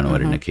actually don't know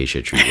what an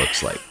acacia tree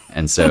looks like.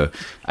 And so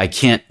I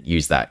can't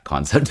use that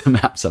concept to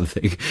map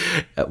something.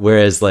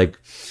 Whereas, like,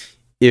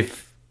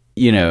 if,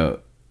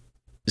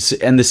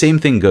 and the same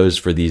thing goes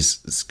for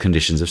these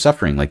conditions of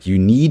suffering. Like, you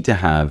need to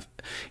have,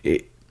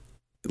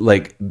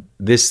 like,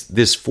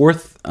 this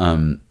fourth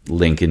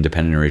link in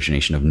dependent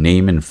origination of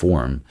name and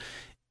form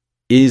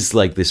is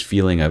like this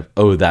feeling of,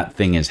 oh, that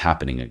thing is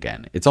happening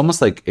again. It's almost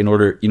like in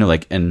order,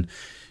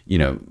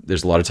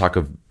 there's a lot of talk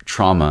of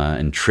trauma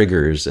and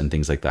triggers and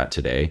things like that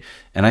today.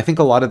 And I think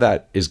a lot of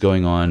that is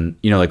going on,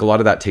 like a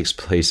lot of that takes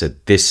place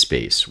at this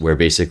space where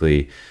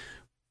basically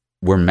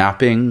we're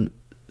mapping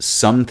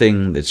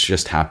something that's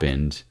just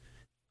happened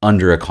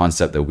under a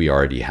concept that we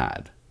already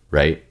had,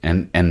 right?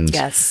 And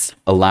yes,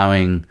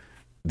 allowing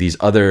these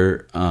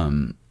other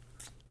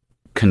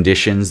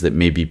conditions that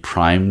may be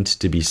primed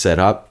to be set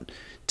up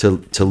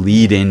to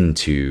lead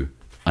into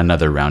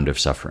another round of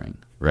suffering,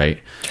 right?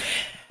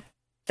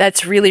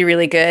 That's really,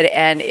 really good.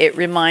 And it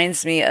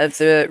reminds me of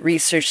the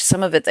research,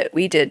 some of it that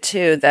we did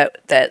too,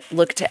 that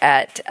looked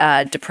at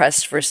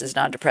depressed versus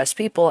non-depressed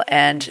people.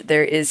 And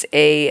there is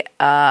there's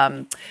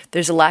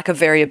a lack of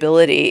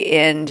variability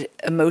in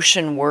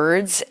emotion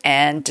words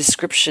and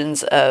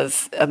descriptions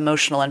of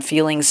emotional and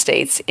feeling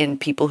states in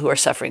people who are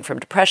suffering from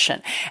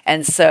depression.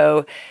 And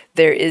so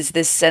there is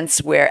this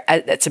sense where,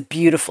 that's a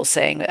beautiful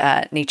saying,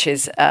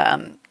 Nietzsche's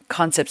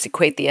concepts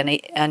equate the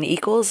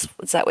unequals.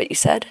 Was that what you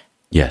said?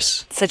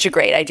 Yes. Such a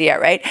great idea,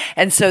 right?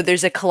 And so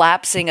there's a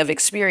collapsing of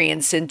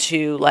experience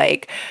into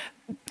like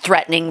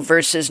threatening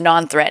versus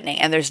non-threatening.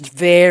 And there's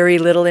very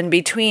little in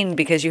between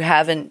because you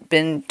haven't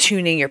been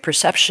tuning your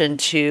perception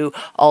to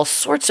all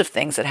sorts of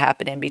things that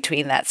happen in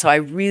between that. So I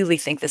really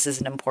think this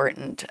is an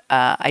important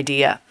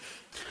idea.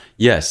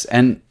 Yes.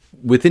 And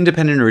with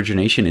independent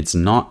origination, it's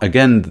not,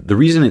 again, the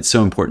reason it's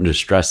so important to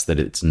stress that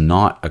it's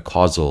not a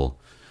causal,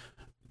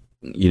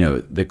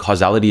 the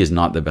causality is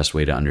not the best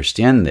way to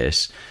understand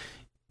this,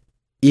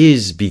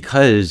 is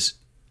because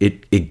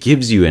it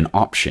gives you an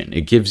option.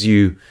 It gives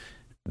you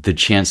the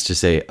chance to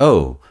say,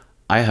 oh,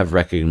 I have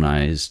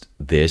recognized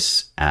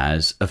this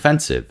as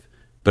offensive,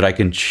 but I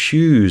can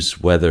choose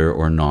whether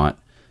or not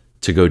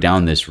to go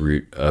down this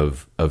route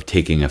of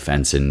taking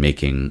offense and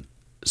making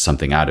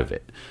something out of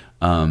it.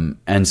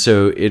 And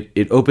so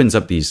it opens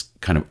up these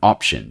kind of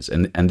options.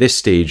 And this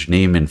stage,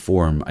 name and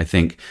form, I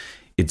think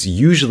it's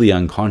usually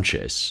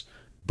unconscious,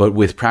 but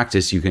with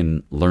practice, you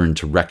can learn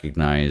to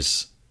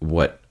recognize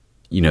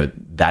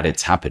that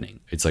it's happening.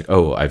 It's like,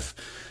 oh,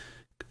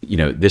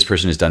 this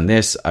person has done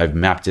this. I've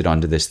mapped it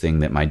onto this thing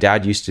that my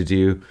dad used to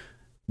do.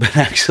 But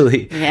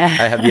actually,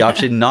 I have the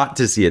option not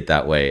to see it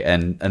that way.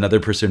 And another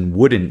person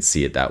wouldn't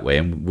see it that way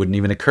and wouldn't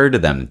even occur to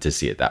them to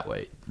see it that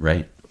way.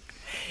 Right?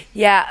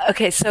 Yeah.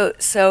 Okay.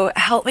 So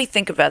help me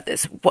think about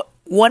this.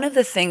 One of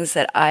the things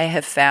that I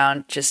have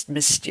found just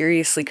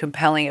mysteriously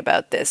compelling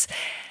about this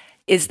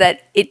is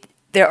that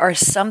there are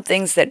some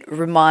things that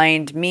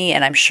remind me,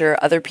 and I'm sure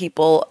other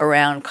people,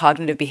 around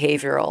cognitive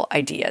behavioral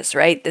ideas,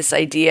 right? This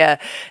idea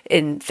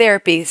in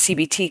therapy,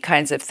 CBT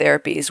kinds of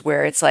therapies,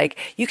 where it's like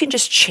you can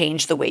just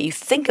change the way you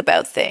think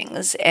about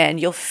things and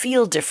you'll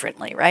feel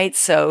differently, right?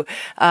 So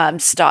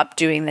stop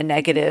doing the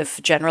negative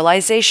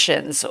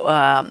generalizations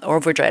or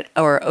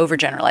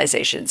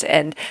overgeneralizations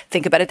and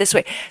think about it this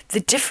way. The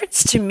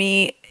difference to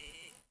me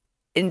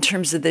in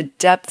terms of the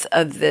depth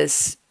of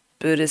this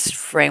Buddhist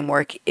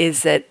framework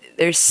is that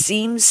there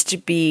seems to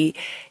be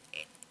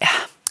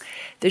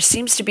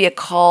a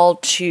call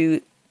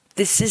to,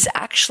 this is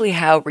actually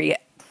how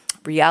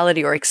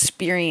reality or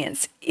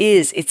experience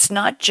is. It's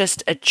not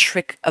just a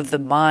trick of the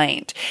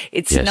mind.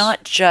 It's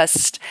not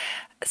just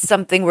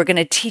something we're going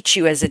to teach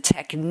you as a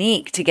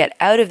technique to get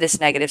out of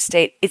this negative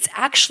state. It's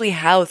actually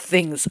how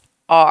things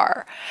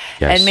are.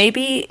 Yes. And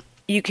maybe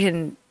you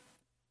can,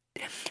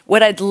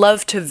 what I'd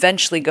love to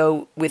eventually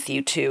go with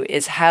you to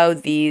is how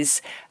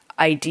these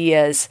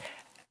ideas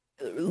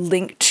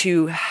link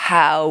to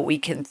how we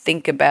can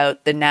think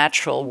about the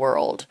natural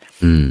world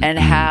and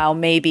how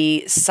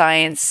maybe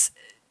science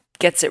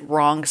gets it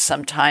wrong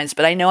sometimes.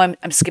 But I know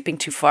I'm skipping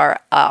too far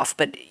off,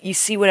 but you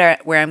see where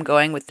I'm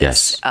going with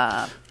this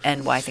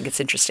and why I think it's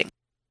interesting.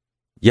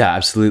 Yeah,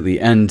 absolutely.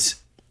 And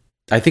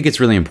I think it's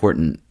really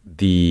important.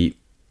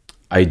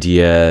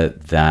 idea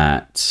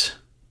that,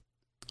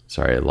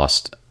 sorry, I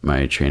lost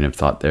my train of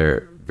thought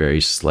there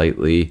very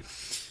slightly.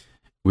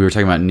 We were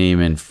talking about name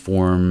and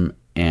form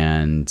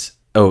and,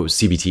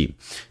 CBT.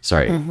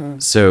 Sorry. Mm-hmm.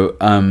 So,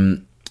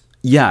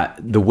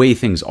 the way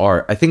things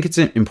are, I think it's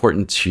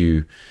important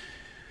to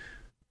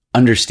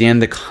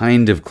understand the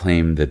kind of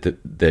claim that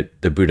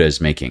the Buddha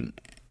is making,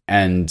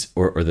 and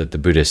or that the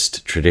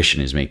Buddhist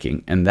tradition is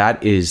making, and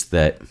that is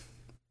that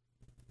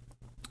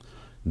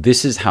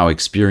this is how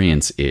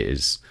experience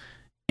is,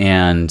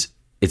 and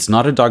it's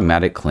not a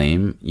dogmatic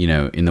claim,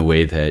 in the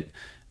way that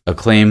a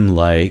claim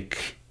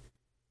like,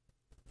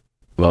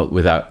 well,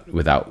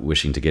 without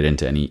wishing to get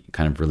into any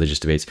kind of religious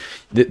debates,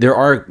 there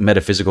are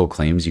metaphysical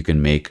claims you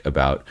can make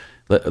about.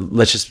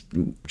 Let's just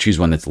choose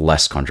one that's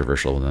less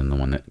controversial than the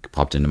one that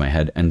popped into my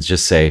head, and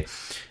just say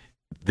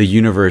the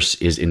universe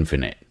is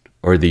infinite,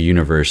 or the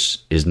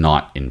universe is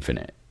not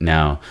infinite.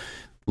 Now,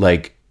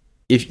 like,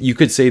 if you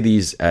could say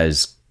these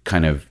as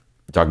kind of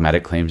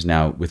dogmatic claims,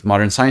 now with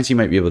modern science, you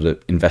might be able to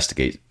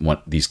investigate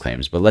these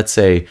claims. But let's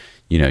say,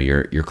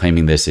 you're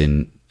claiming this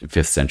in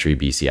 5th century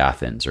BC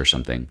Athens or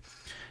something.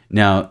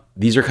 Now,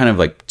 these are kind of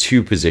like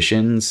two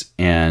positions,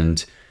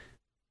 and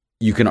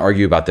you can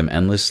argue about them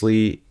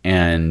endlessly,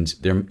 and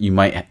you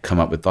might come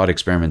up with thought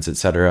experiments,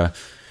 etc.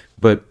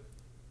 But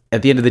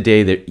at the end of the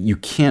day, that you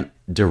can't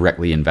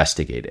directly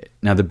investigate it.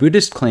 Now, the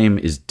Buddhist claim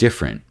is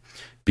different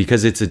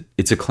because it's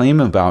a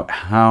claim about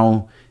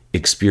how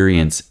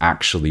experience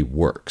actually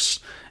works.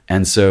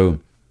 And so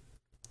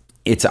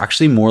it's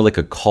actually more like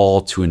a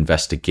call to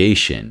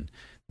investigation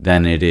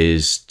than it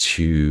is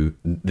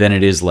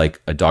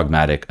like a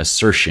dogmatic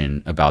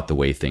assertion about the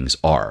way things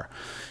are.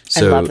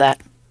 So I love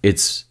that.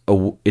 It's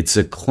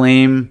a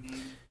claim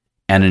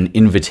and an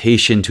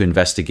invitation to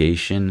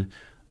investigation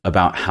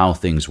about how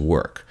things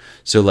work.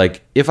 So,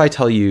 like, if I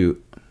tell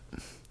you,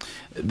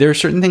 there are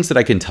certain things that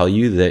I can tell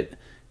you that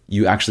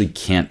you actually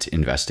can't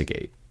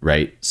investigate,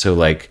 right? So,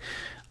 like,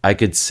 I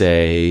could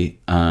say,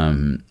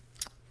 I'm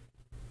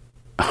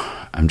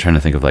trying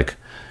to think of, like,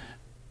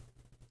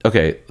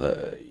 okay,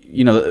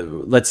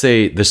 let's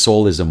say the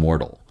soul is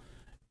immortal.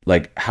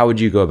 Like, how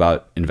would you go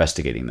about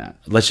investigating that?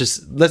 Let's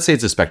say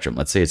it's a spectrum.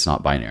 Let's say it's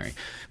not binary.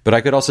 But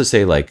I could also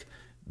say, like,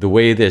 the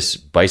way this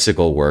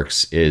bicycle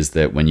works is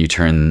that when you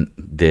turn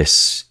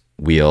this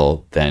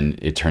wheel, then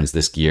it turns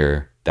this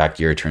gear, that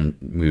gear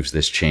moves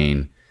this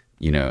chain,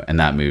 and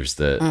that moves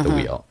the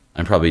wheel.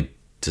 I'm probably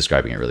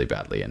describing it really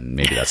badly, and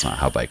maybe that's not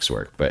how bikes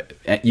work, but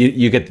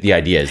you get the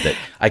idea, is that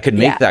I could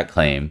make that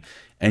claim,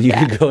 and you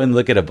could go and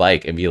look at a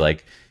bike and be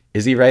like,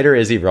 is he right or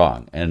is he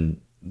wrong? And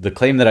the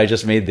claim that I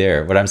just made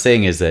there, what I'm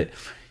saying is that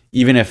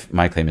even if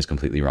my claim is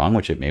completely wrong,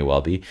 which it may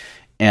well be,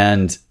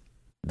 and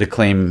the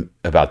claim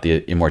about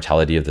the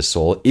immortality of the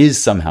soul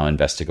is somehow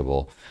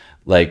investigable,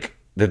 like,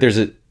 that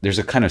there's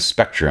a kind of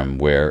spectrum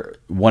where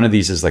one of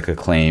these is like a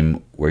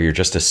claim where you're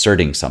just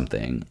asserting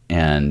something,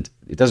 and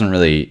it's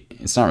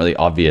not really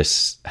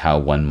obvious how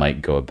one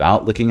might go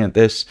about looking at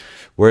this.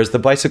 Whereas the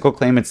bicycle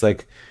claim, it's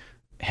like,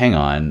 hang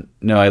on,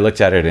 no, I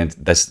looked at it and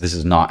this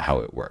is not how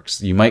it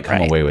works. You might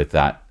come away with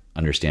that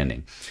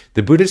understanding.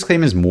 The Buddhist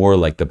claim is more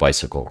like the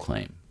bicycle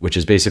claim, which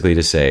is basically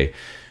to say,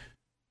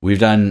 we've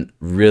done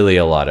really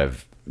a lot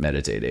of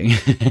meditating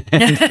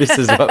and this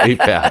is what we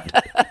found.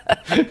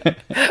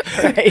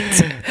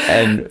 Right.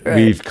 And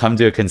we've come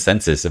to a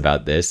consensus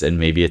about this, and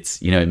maybe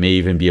it's, it may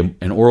even be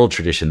an oral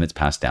tradition that's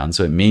passed down.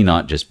 So it may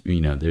not just,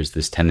 there's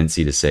this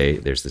tendency to say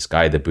there's this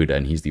guy, the Buddha,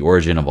 and he's the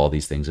origin of all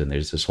these things, and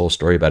there's this whole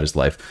story about his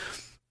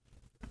life.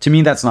 To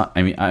me, that's not,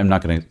 I'm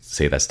not going to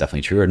say that's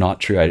definitely true or not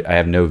true. I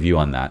have no view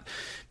on that.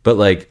 But,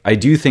 like, I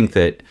do think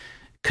that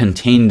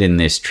contained in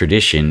this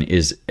tradition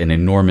is an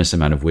enormous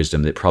amount of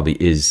wisdom that probably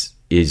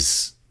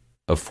is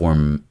a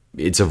form,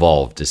 it's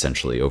evolved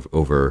essentially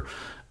over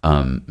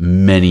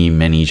many,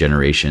 many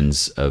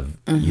generations of,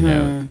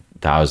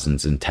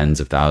 thousands and tens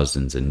of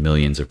thousands and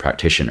millions of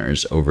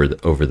practitioners over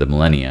the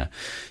millennia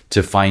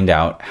to find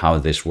out how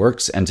this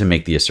works and to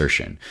make the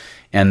assertion.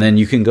 And then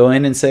you can go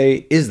in and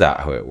say, is that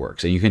how it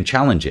works? And you can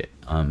challenge it.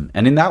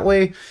 And in that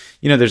way,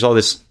 there's all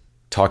this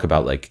talk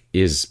about, like,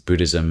 is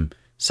Buddhism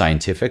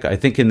scientific? I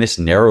think in this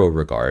narrow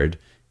regard,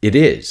 it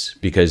is,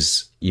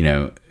 because,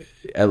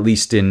 at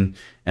least in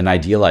an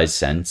idealized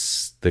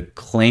sense, the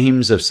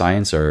claims of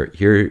science are,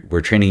 here,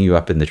 we're training you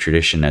up in the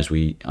tradition as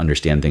we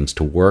understand things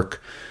to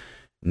work.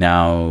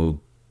 Now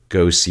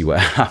go see what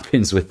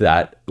happens with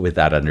that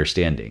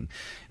understanding,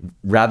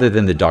 rather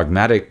than the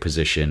dogmatic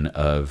position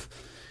of,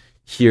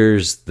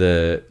 here's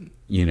the,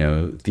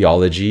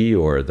 theology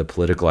or the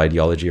political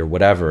ideology or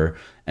whatever.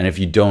 And if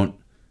you don't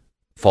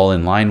fall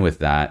in line with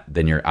that,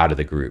 then you're out of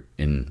the group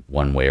in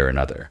one way or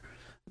another.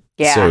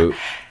 Yeah. So,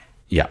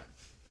 yeah.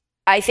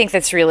 I think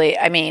that's really,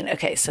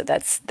 so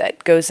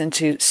that goes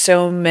into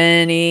so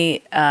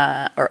many,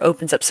 or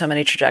opens up so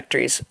many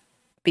trajectories,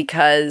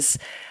 because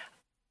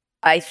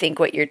I think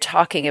what you're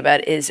talking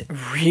about is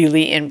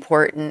really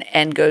important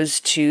and goes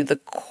to the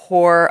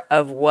core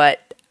of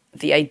what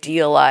the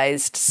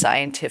idealized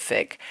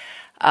scientific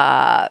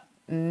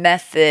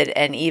method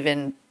and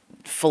even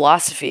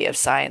philosophy of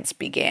science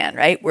began,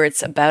 right? Where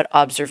it's about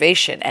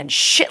observation and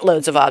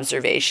shitloads of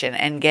observation,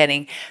 and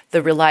getting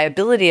the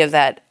reliability of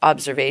that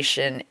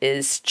observation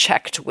is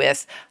checked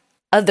with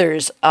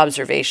others'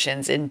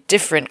 observations in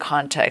different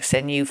contexts,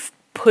 and you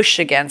push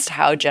against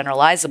how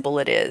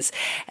generalizable it is.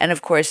 And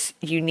of course,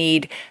 you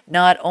need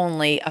not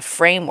only a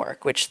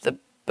framework, which the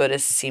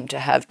Buddhists seem to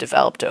have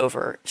developed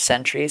over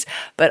centuries,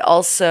 but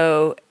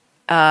also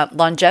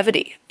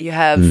longevity. You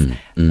have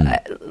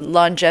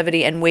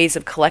longevity and ways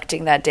of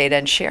collecting that data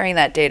and sharing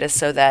that data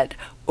so that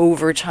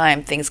over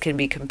time things can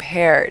be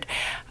compared.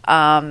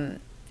 And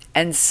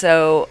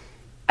so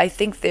I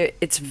think that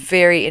it's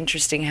very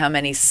interesting how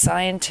many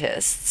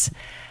scientists,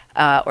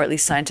 or at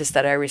least scientists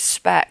that I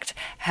respect,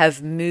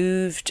 have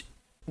moved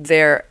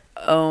their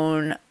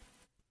own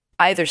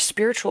either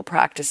spiritual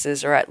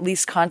practices or at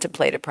least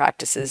contemplative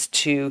practices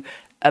to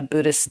a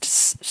Buddhist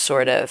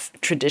sort of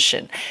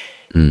tradition.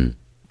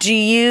 Do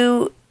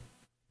you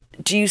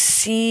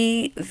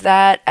see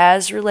that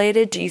as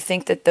related? Do you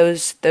think that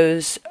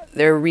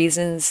there are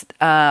reasons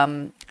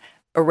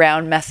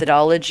around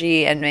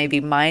methodology and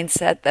maybe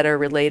mindset that are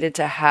related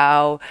to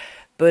how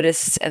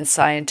Buddhists and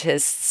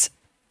scientists,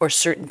 or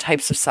certain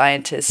types of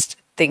scientists,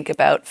 think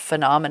about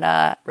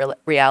phenomena,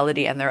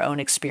 reality, and their own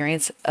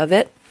experience of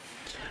it?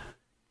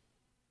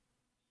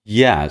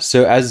 Yeah.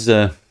 So as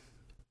a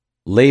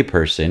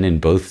layperson in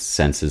both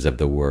senses of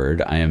the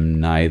word, I am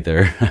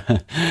neither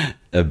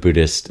a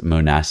Buddhist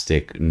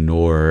monastic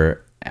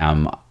nor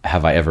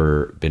have I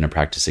ever been a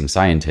practicing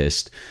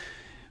scientist.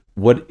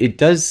 What it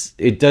does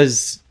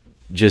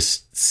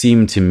just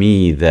seem to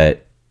me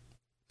that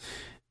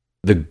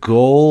the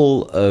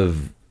goal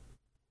of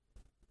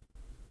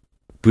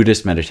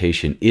Buddhist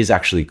meditation is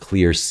actually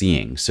clear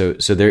seeing. So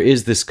there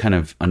is this kind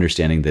of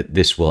understanding that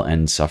this will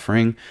end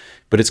suffering,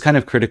 but it's kind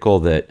of critical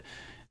that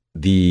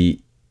the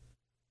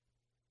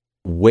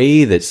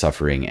way that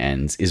suffering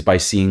ends is by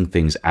seeing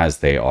things as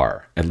they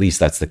are. At least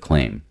that's the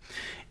claim.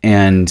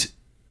 And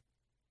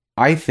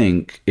I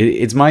think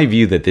it's my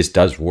view that this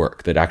does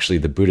work, that actually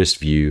the Buddhist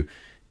view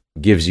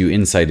gives you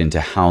insight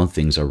into how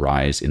things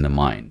arise in the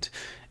mind.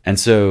 And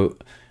so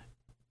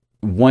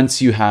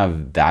once you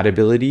have that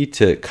ability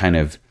to kind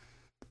of,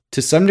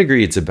 to some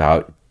degree, it's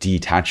about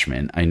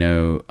detachment. I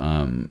know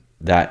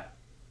that,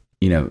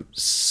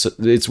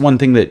 it's one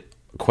thing that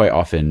quite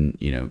often,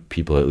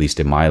 people, at least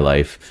in my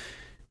life,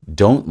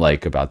 don't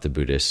like about the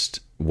Buddhist,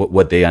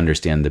 what they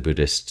understand the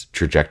Buddhist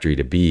trajectory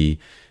to be,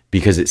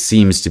 because it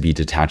seems to be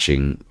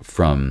detaching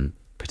from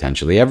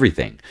potentially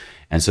everything.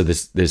 And so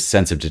this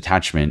sense of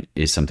detachment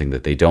is something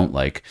that they don't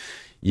like.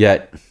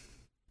 Yet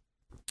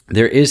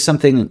there is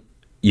something,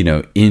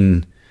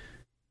 in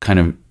kind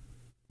of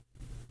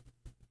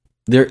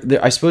there,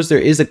 I suppose there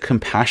is a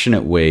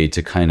compassionate way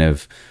to kind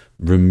of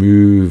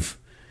remove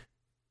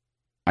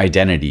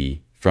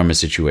identity from a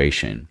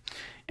situation.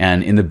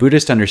 And in the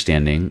Buddhist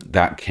understanding,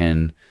 that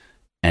can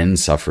end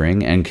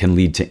suffering and can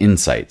lead to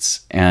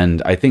insights.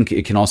 And I think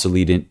it can also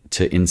lead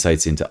to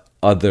insights into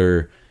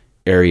other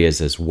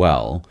areas as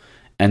well.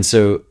 And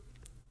so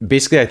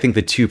basically, I think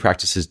the two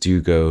practices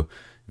do go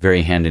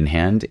very hand in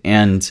hand.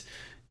 And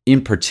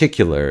in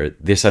particular,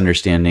 this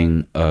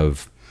understanding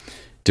of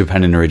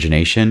dependent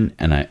origination,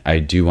 and I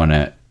do want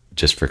to,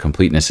 just for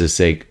completeness'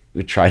 sake,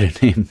 try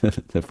to name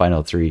the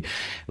final three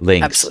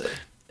links. Absolutely.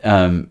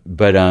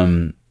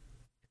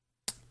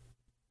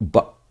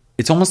 But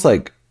it's almost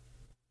like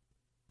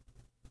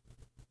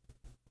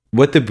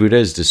what the Buddha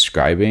is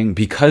describing,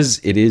 because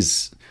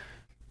it's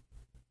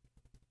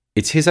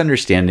his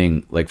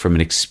understanding, like from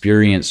an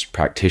experienced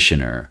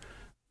practitioner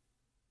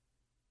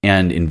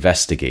and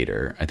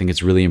investigator. I think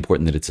it's really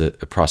important that it's a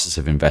process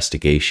of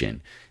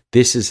investigation.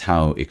 This is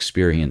how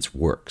experience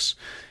works.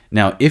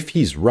 Now, if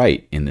he's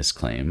right in this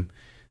claim,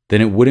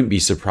 then it wouldn't be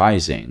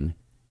surprising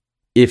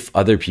if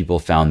other people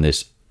found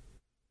this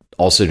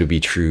also to be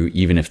true,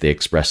 even if they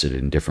express it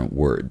in different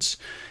words.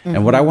 Mm-hmm.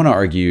 And what I want to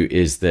argue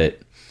is that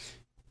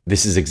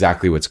this is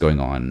exactly what's going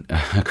on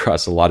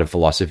across a lot of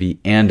philosophy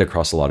and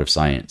across a lot of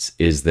science,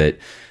 is that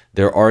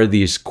there are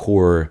these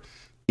core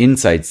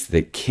insights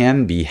that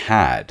can be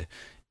had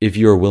if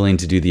you're willing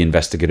to do the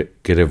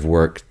investigative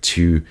work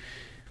to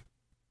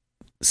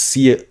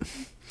see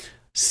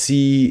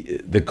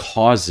the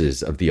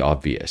causes of the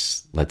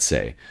obvious, let's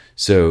say.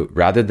 So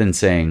rather than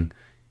saying,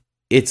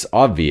 it's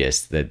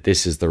obvious that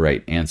this is the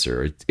right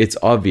answer, it's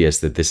obvious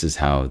that this is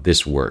how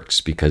this works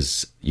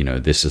because,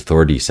 this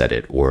authority said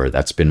it, or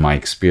that's been my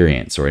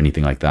experience, or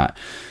anything like that.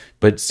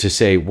 But to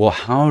say, well,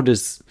 how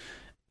does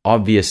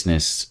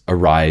obviousness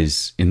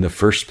arise in the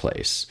first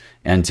place?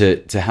 And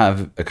to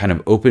have a kind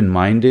of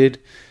open-minded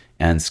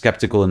and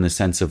skeptical, in the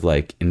sense of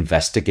like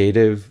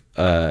investigative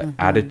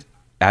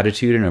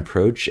attitude and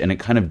approach. And it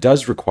kind of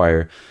does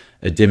require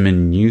a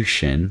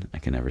diminution, I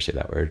can never say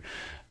that word,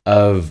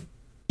 of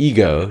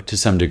ego to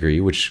some degree,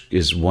 which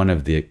is one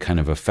of the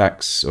kind of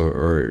effects,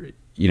 or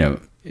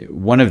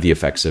one of the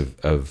effects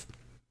of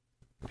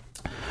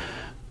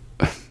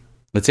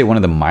let's say one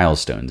of the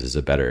milestones is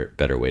a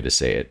better way to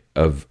say it,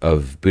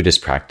 of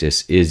Buddhist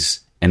practice,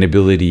 is an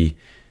ability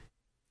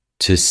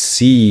to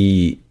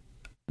see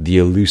the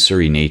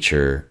illusory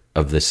nature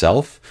of the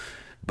self,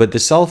 but the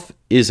self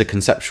is a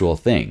conceptual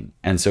thing.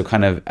 And so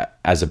kind of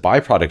as a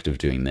byproduct of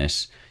doing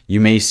this, you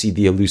may see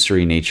the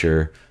illusory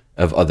nature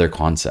of other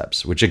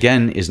concepts, which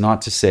again is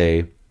not to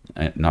say,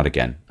 not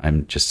again,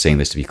 I'm just saying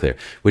this to be clear,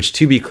 which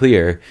to be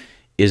clear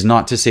is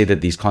not to say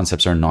that these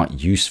concepts are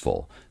not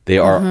useful. They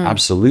are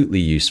absolutely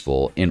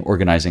useful in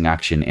organizing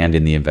action and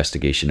in the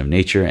investigation of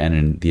nature and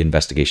in the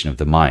investigation of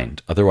the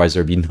mind. Otherwise,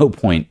 there'd be no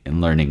point in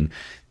learning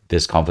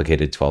this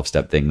complicated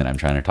 12-step thing that I'm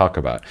trying to talk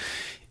about.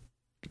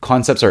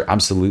 Concepts are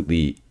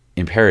absolutely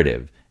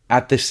imperative.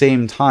 At the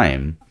same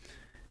time,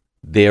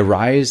 they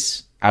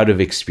arise out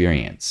of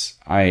experience.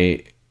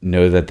 I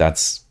know that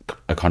that's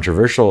a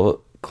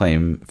controversial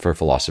claim for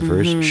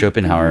philosophers.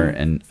 Schopenhauer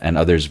and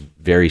others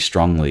very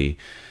strongly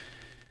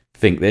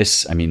think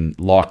this. I mean,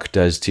 Locke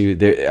does too.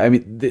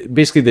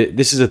 Basically,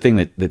 this is a thing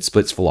that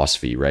splits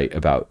philosophy, right?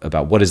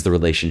 About what is the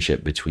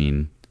relationship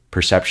between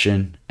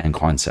perception and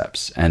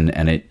concepts, and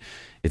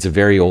it's a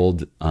very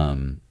old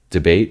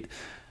debate.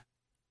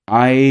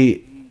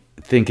 I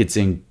think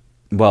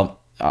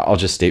I'll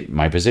just state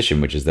my position,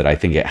 which is that I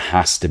think it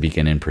has to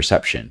begin in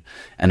perception.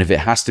 And if it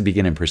has to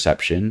begin in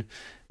perception,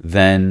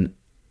 then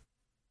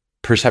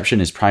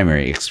perception is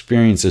primary,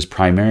 experience is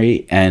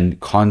primary, and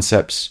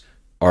concepts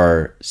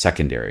are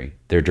secondary.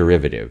 They're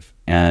derivative.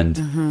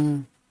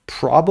 And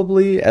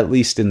probably, at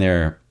least in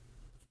their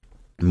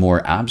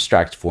more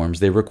abstract forms,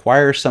 they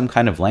require some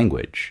kind of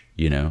language.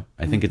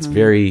 I think it's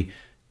very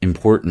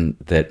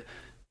important that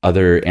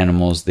other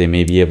animals, they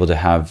may be able to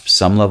have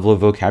some level of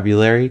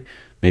vocabulary,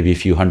 maybe a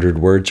few hundred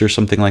words or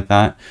something like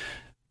that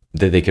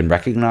they can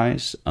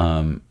recognize.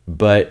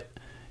 But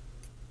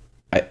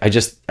I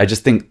just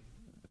think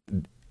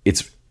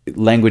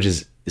language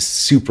is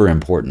super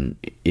important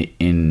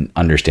in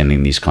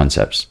understanding these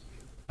concepts.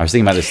 I was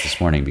thinking about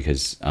this morning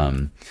because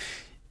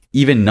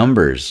even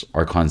numbers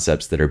are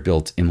concepts that are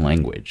built in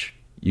language.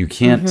 You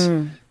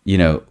can't,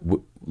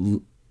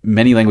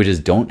 many languages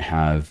don't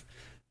have,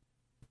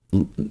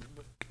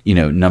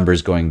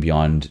 numbers going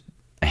beyond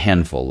a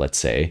handful, let's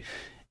say.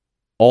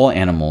 Not all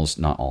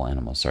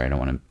animals, sorry, I don't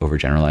want to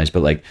overgeneralize,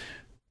 but like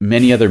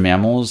many other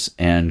mammals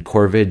and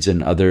corvids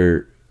and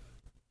other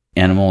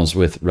animals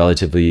with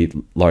relatively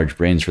large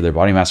brains for their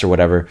body mass or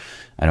whatever,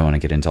 I don't want to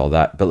get into all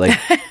that, but like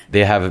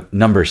they have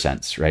number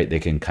sense, right? They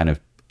can kind of,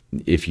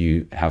 if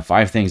you have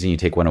 5 things and you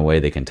take one away,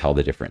 they can tell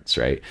the difference,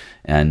 right?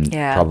 And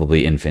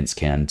probably infants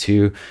can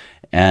too.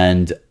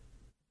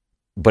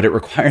 But it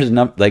requires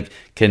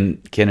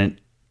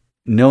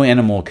no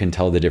animal can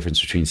tell the difference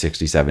between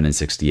 67 and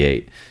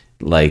 68,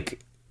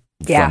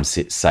 from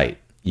sight.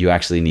 You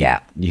actually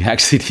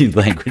need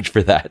language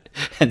for that.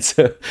 And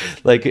so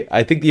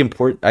I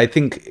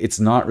think it's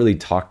not really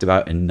talked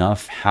about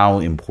enough how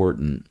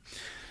important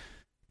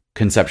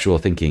conceptual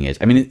thinking is.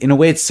 I mean, in a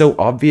way it's so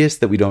obvious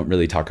that we don't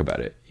really talk about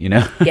it,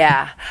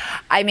 Yeah.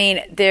 I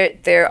mean,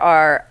 there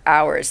are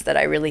hours that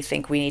I really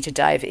think we need to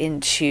dive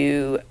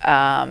into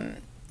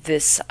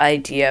this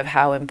idea of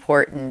how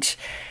important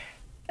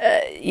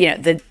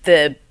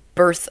the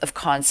birth of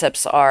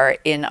concepts are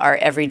in our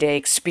everyday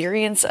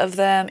experience of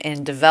them,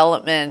 in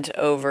development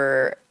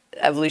over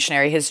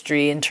evolutionary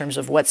history in terms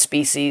of what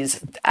species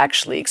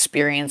actually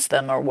experience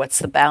them, or what's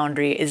the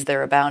boundary, is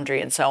there a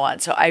boundary, and so on.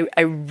 So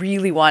I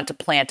really want to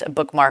plant a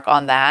bookmark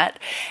on that.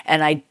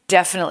 And I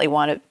definitely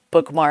want to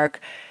bookmark,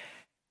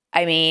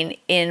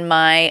 in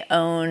my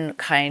own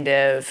kind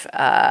of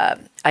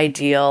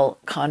ideal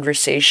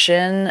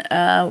conversation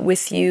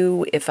with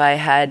you, if I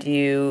had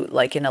you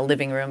in a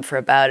living room for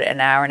about an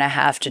hour and a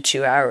half to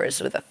 2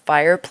 hours with a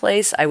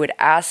fireplace, I would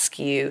ask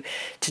you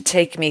to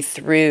take me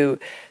through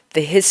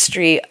the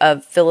history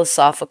of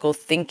philosophical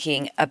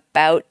thinking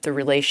about the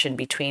relation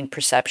between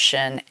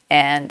perception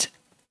and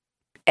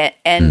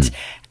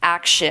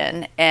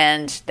action,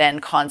 and then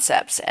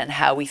concepts, and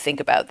how we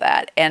think about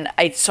that. And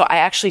I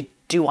actually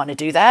do want to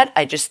do that.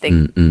 I just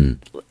think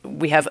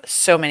we have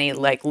so many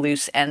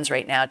loose ends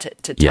right now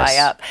to tie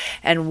up.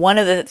 And one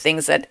of the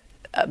things that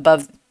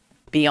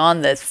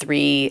beyond the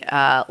 3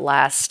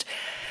 last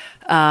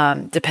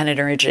dependent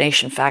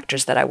origination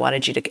factors that I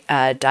wanted you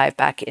to dive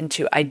back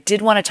into, I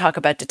did want to talk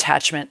about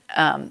detachment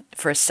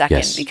for a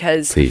second,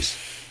 because please.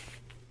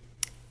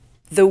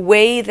 The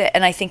way that,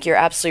 and I think you're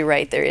absolutely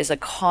right, there is a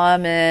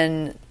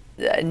common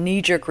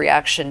knee-jerk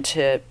reaction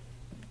to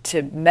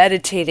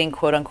meditating,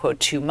 quote unquote,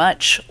 too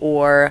much,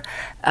 or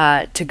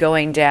to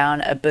going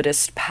down a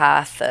Buddhist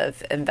path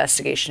of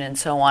investigation and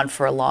so on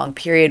for a long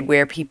period,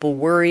 where people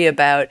worry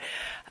about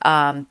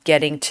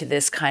getting to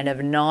this kind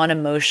of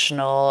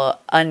non-emotional,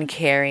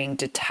 uncaring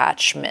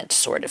detachment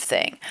sort of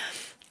thing.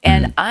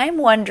 And I'm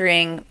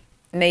wondering,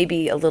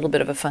 maybe a little bit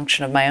of a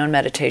function of my own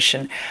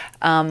meditation,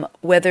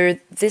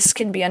 whether this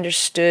can be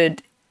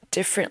understood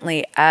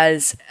differently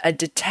as a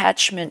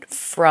detachment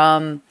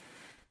from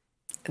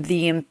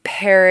the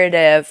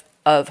imperative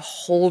of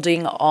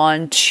holding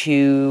on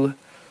to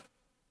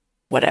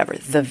whatever,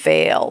 the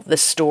veil, the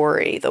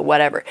story, the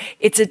whatever.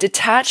 It's a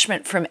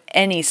detachment from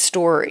any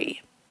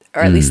story,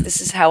 or at least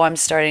this is how I'm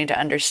starting to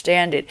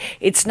understand it.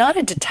 It's not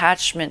a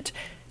detachment.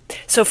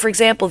 So, for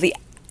example, the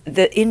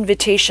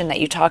invitation that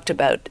you talked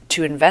about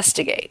to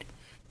investigate,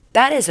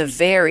 that is a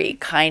very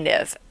kind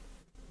of,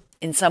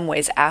 in some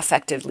ways,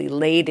 affectively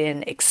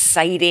laden,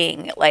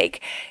 exciting,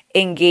 like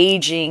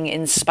engaging,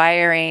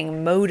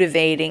 inspiring,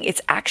 motivating.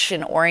 It's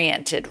action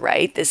oriented,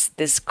 right?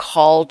 This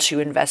call to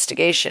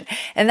investigation.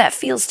 And that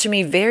feels to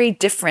me very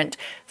different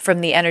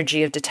from the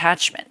energy of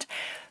detachment.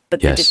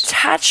 But the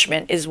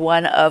detachment is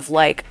one of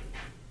like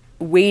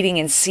waiting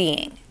and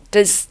seeing.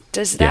 Does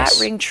that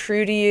ring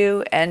true to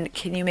you? And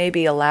can you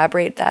maybe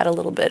elaborate that a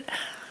little bit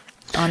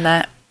on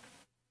that?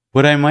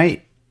 What I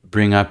might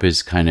bring up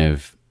is kind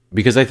of,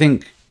 because I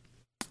think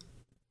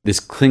this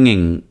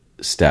clinging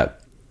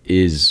step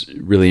is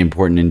really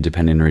important in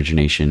dependent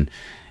origination,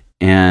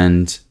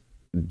 and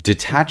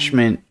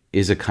detachment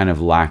is a kind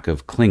of lack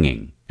of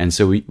clinging. And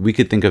so we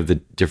could think of the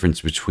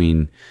difference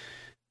between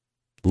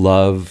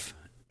love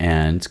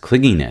and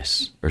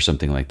clinginess or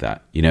something like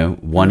that. You know,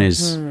 one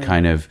is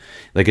kind of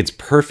like, it's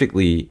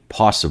perfectly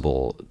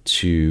possible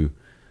to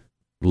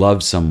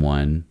love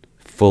someone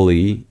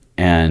fully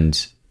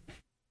and,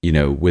 you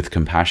know, with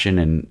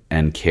compassion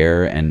and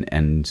care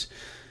and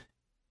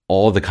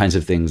all the kinds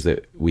of things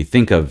that we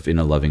think of in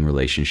a loving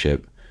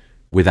relationship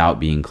without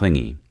being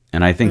clingy.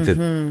 And I think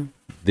that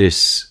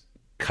this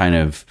kind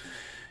of,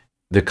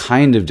 the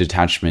kind of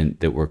detachment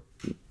that we're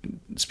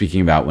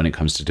speaking about when it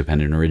comes to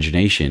dependent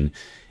origination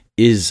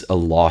is a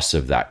loss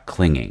of that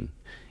clinging.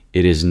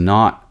 It is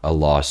not a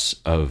loss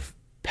of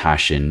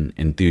passion,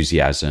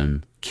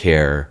 enthusiasm,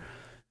 care,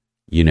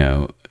 you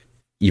know,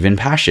 even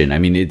passion. I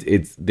mean,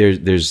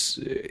 there's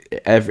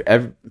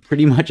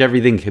pretty much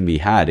everything can be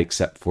had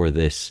except for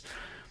this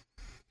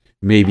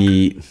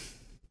maybe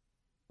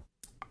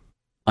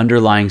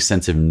underlying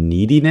sense of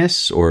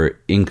neediness or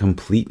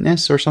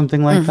incompleteness or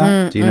something like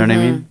that. Do you know what I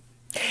mean?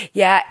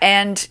 Yeah.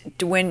 And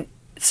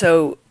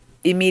so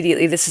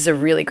immediately, this is a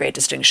really great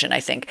distinction, I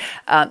think.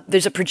 There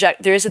is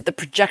the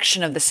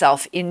projection of the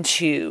self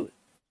into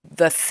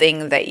the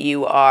thing that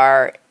you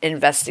are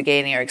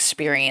investigating or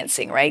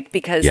experiencing, right?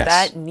 Because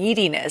that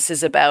neediness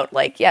is about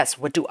like, yes,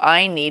 what do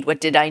I need? What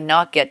did I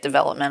not get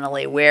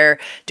developmentally? Where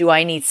do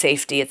I need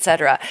safety,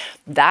 etc.?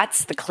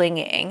 That's the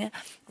clinging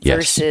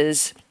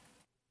versus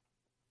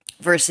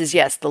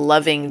yes, the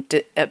loving,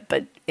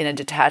 but in a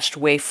detached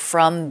way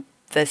from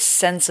the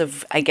sense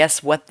of, I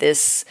guess, what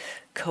this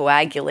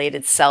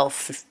coagulated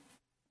self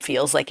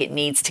feels like it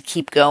needs to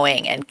keep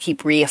going and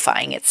keep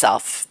reifying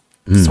itself,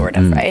 sort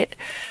of, right?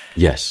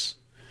 Yes.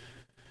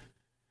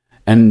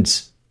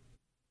 And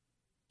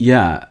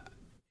yeah,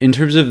 in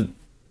terms of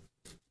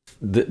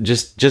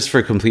just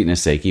for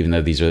completeness sake, even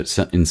though these are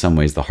in some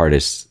ways the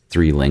hardest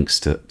three links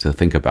to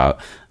think about,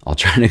 I'll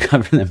try to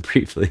cover them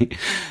briefly.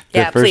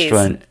 The first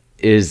one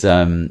is,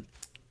 so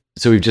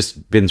we've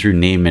just been through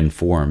name and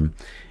form,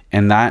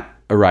 and that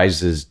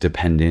arises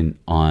dependent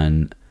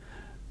on,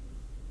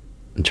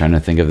 I'm trying to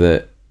think of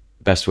the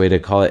best way to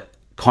call it,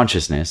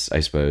 consciousness,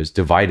 I suppose,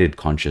 divided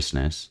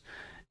consciousness.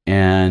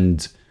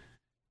 And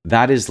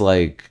that is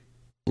like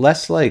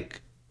less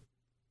like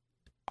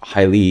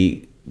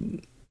highly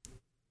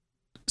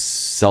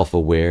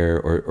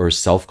self-aware or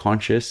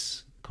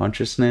self-conscious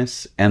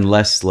consciousness, and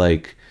less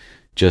like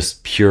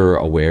just pure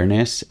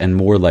awareness, and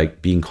more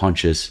like being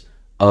conscious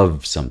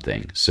of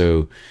something.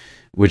 So,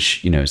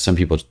 which, you know, some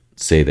people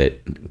say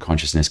that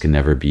consciousness can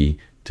never be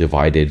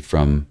divided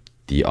from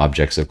the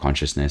objects of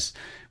consciousness,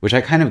 which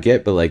I kind of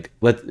get, but like,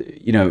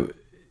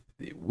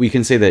 we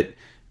can say that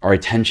our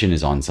attention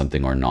is on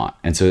something or not.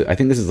 And so I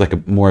think this is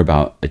like more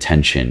about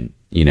attention,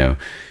 you know,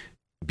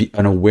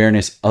 an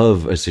awareness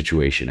of a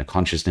situation, a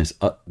consciousness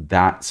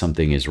that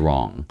something is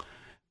wrong.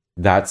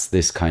 That's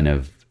this kind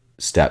of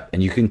step.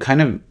 And you can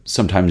kind of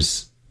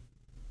sometimes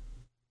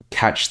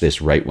catch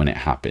this right when it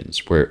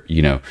happens, where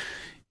you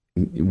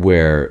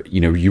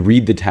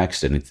read the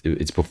text and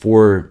it's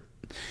before.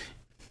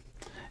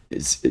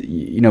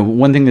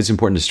 One thing that's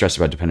important to stress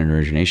about dependent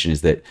origination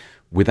is that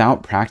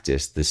without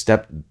practice,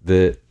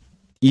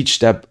 each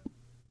step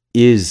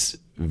is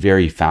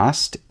very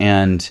fast,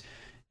 and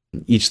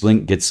each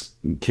link gets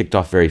kicked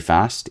off very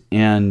fast,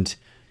 and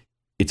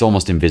it's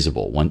almost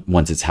invisible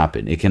once it's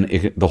happened.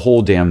 The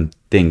whole damn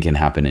thing can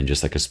happen in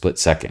just like a split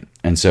second.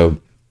 And so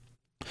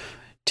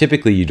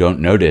typically you don't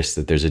notice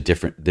that there's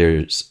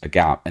a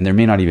gap, and there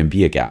may not even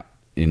be a gap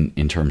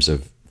in terms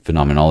of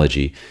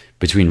phenomenology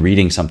between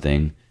reading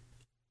something,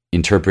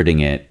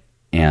 interpreting it,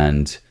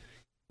 and,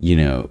 you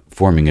know,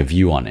 forming a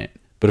view on it.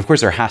 But of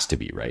course there has to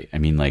be, right? I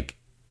mean, like,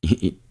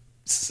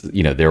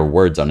 you know, there are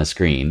words on a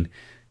screen.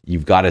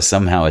 You've got to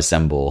somehow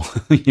assemble,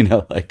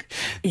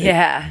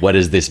 what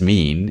does this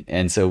mean?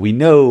 And so we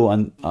know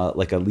on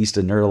like at least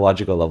a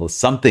neurological level,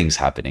 something's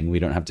happening. We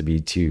don't have to be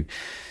too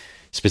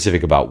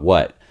specific about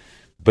what.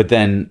 But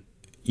then,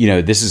 you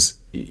know, this is,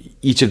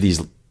 each of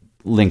these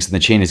links in the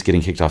chain is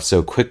getting kicked off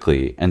so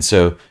quickly. And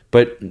so,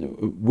 but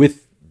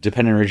with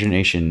dependent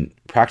origination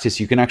practice,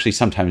 you can actually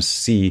sometimes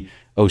see,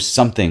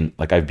 something,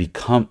 like I've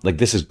become, like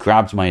this has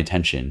grabbed my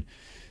attention,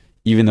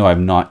 even though I've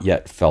not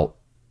yet felt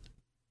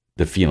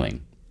the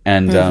feeling.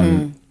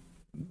 And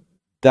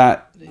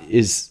that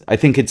is, I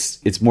think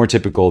it's more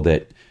typical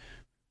that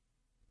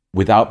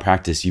without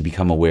practice, you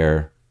become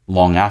aware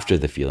long after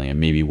the feeling and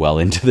maybe well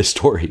into the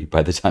story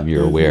by the time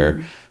you're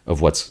aware of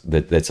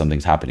that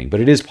something's happening. But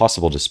it is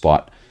possible to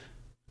spot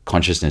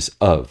consciousness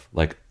of,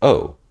 like,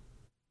 oh,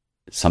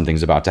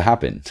 something's about to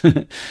happen.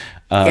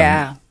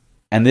 Yeah.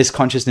 And this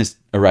consciousness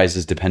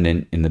arises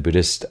dependent in the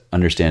Buddhist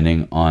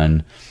understanding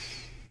on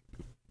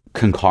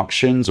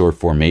concoctions or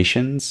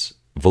formations.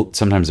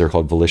 Sometimes they're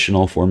called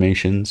volitional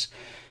formations.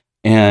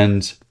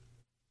 And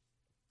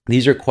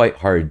these are quite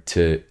hard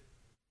to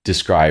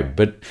describe,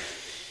 but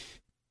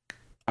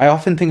I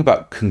often think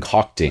about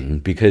concocting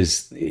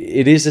because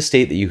it is a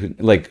state that you can,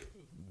 like,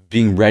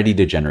 being ready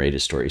to generate a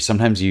story.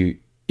 Sometimes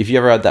if you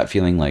ever had that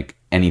feeling like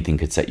anything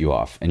could set you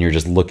off and you're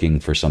just looking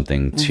for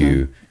something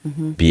to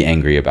be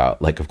angry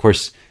about, like, of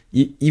course,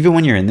 even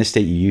when you're in this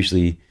state, you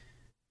usually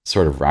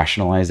sort of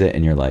rationalize it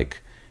and you're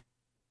like,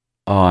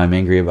 oh, I'm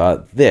angry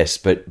about this,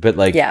 but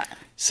like,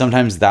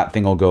 sometimes that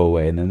thing will go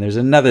away and then there's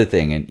another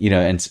thing,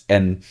 and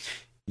and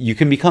you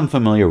can become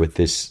familiar with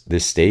this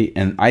state,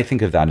 and I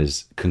think of that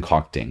as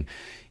concocting.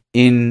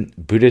 In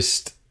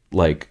Buddhist,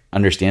 like,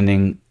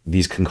 understanding,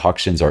 these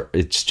concoctions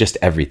it's just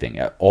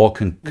everything, all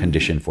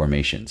conditioned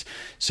formations.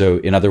 So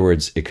in other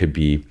words, it could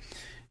be,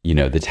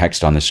 the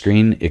text on the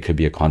screen, it could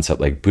be a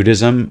concept like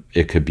Buddhism,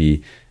 it could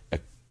be a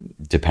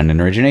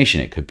dependent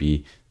origination, it could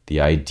be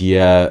the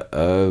idea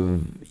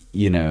of,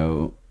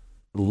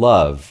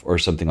 love or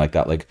something like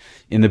that. Like,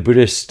 in the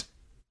Buddhist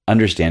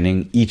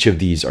understanding, each of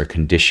these are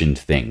conditioned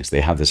things.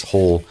 They have this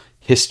whole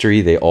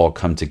history. They all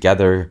come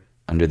together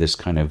under this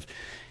kind of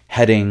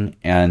heading.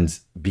 And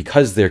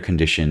because they're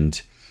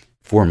conditioned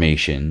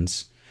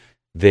formations,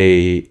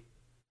 they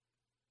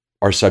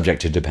are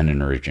subject to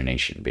dependent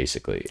origination,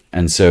 basically.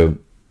 And so,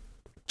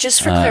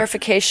 just for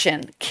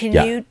clarification,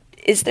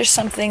 is there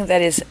something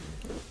that is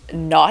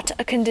not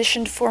a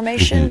conditioned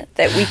formation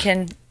that we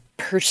can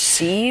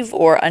perceive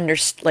or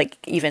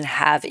even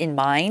have in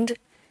mind?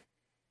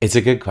 It's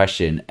a good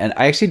question, and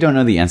I actually don't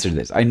know the answer to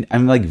this.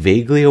 I'm like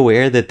vaguely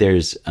aware that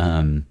there's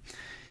an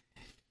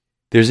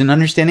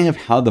understanding of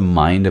how the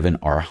mind of an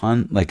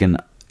arhat, like an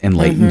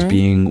enlightened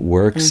being,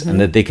 works,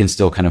 and that they can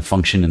still kind of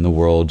function in the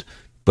world,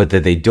 but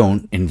that they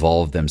don't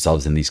involve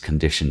themselves in these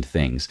conditioned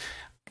things.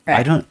 Right.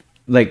 I don't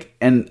like,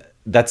 and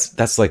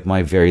that's like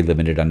my very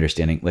limited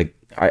understanding. Like,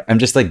 I'm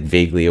just like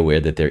vaguely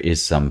aware that there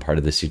is some part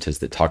of the suttas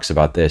that talks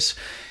about this.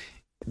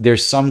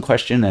 There's some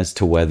question as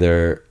to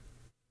whether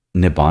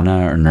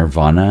nibbana or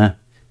nirvana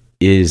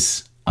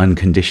is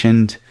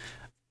unconditioned,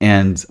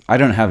 and I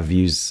don't have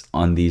views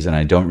on these, and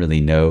I don't really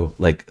know.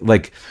 Like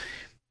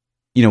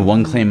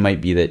one claim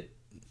might be that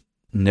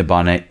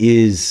nibbana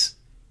is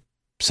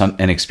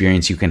an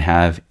experience you can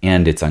have,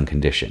 and it's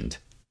unconditioned.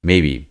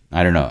 Maybe,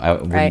 I don't know.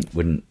 I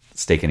wouldn't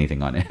stake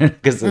anything on it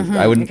because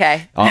I wouldn't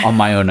on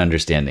my own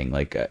understanding.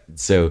 Like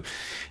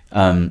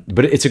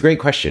but it's a great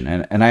question,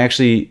 and I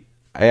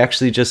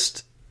actually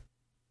just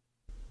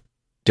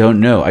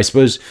don't know. I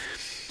suppose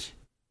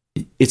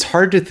it's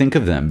hard to think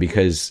of them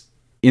because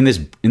in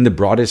the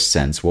broadest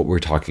sense, what we're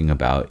talking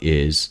about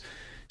is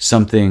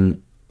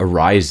something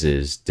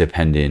arises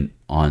dependent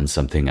on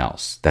something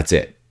else. That's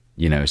it.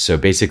 So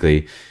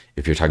basically,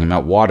 if you're talking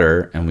about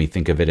water and we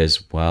think of it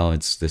as, well,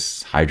 it's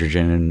this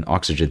hydrogen and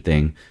oxygen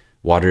thing,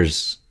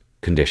 water's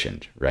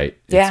conditioned, right?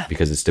 It's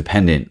because it's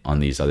dependent on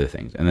these other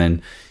things. And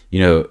then,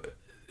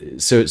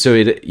 so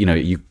it,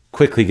 you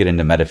quickly get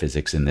into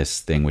metaphysics in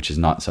this thing, which is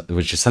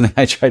something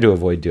I try to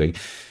avoid doing.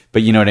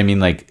 But you know what I mean?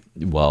 Like,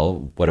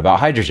 well, what about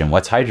hydrogen?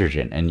 What's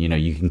hydrogen? And,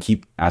 you can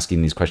keep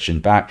asking these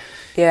questions back.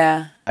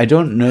 Yeah. I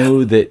don't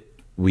know that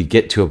we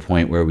get to a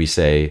point where we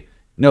say,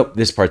 nope,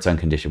 this part's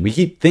unconditioned. We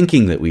keep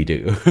thinking that we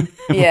do.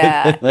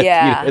 Yeah.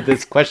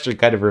 This question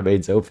kind of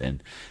remains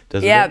open,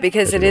 doesn't it? Yeah,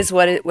 because it is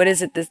what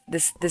is it?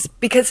 This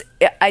because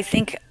I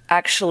think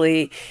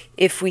actually,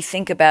 if we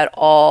think about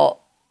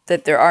all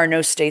that, there are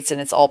no states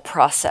and it's all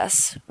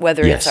process,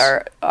 whether it's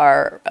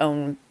our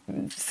own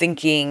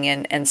thinking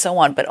and so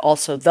on, but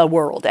also the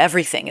world.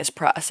 Everything is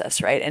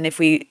process, right? And if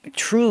we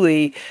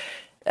truly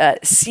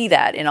see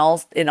that in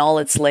all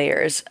its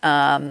layers,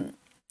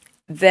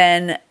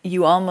 then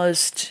you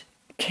almost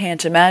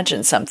can't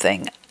imagine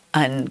something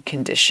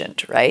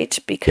unconditioned, right?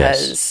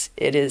 Because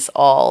it is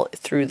all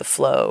through the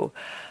flow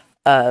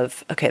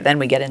of, then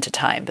we get into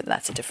time, but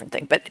that's a different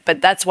thing.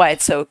 But that's why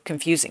it's so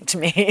confusing to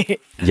me.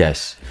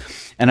 Yes.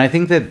 And I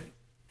think that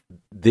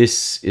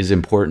this is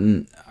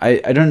important.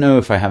 I don't know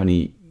if I have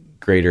any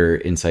greater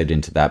insight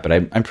into that, but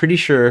I'm pretty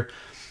sure,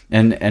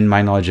 and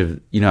my knowledge of,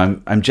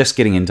 I'm just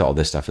getting into all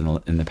this stuff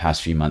in the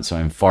past few months, so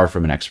I'm far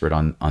from an expert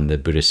on the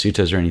Buddhist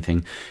suttas or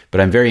anything,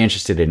 but I'm very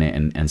interested in it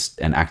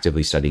and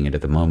actively studying it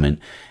at the moment.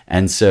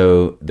 And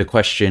so the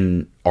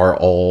question, are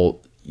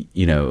all,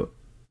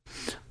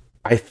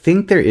 I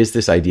think there is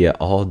this idea,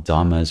 all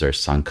dhammas are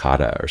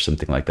sankhara or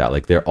something like that.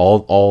 Like, they're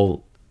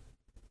all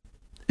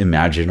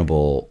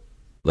imaginable,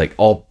 like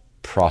all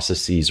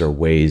processes or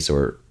ways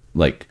or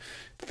like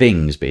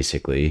things,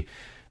 basically.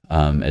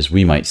 as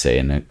we might say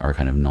in our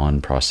kind of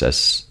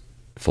non-process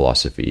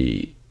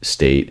philosophy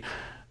state,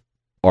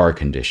 are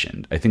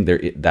conditioned. I think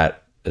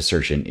that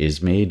assertion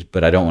is made,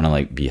 but I don't want to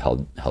like be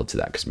held to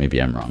that because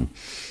maybe I'm wrong.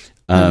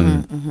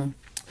 And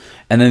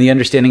then the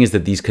understanding is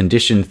that these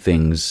conditioned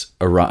things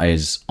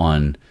arise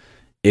on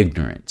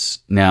ignorance.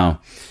 Now,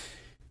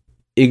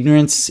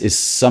 ignorance is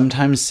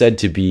sometimes said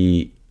to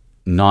be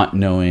not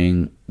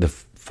knowing the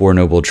Four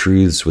Noble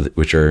Truths,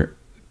 which are,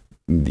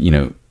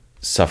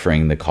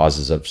 suffering, the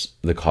cause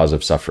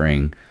of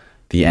suffering,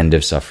 the end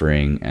of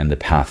suffering, and the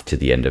path to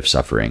the end of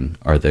suffering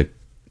are the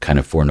kind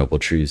of Four Noble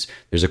Truths.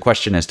 There's a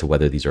question as to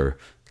whether these are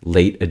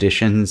late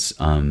additions.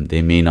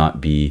 They may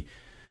not be.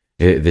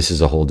 This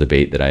is a whole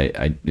debate that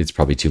I it's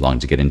probably too long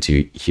to get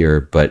into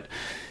here, but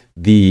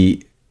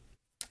the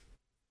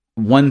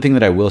one thing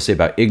that I will say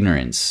about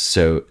ignorance,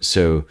 it's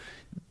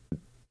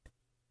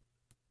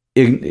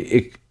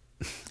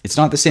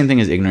not the same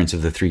thing as ignorance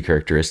of the three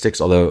characteristics,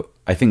 although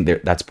I think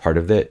that's part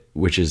of it,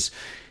 which is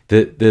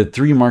the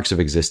three marks of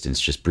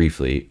existence, just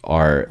briefly,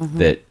 are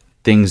that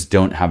things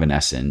don't have an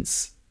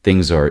essence,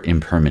 things are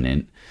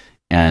impermanent,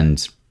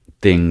 and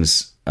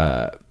things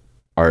are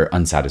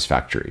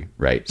unsatisfactory,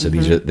 right? So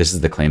this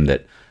is the claim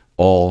that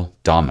all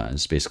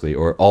dhammas, basically,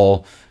 or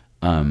all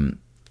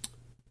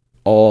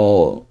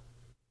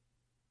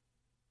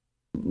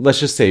let's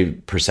just say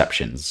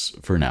perceptions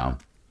for now,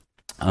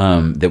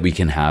 that we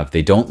can have,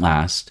 they don't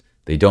last,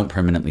 they don't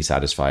permanently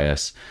satisfy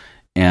us,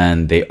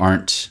 and they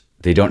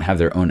don't have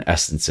their own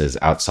essences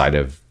outside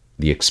of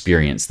the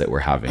experience that we're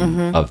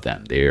having of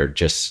them. They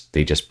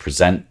just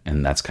present,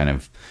 and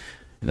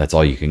that's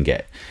all you can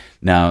get.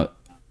 Now,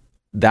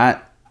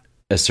 that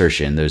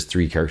assertion, those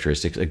three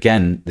characteristics,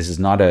 again, this is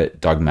not a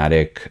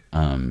dogmatic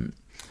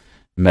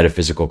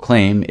metaphysical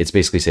claim. It's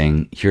basically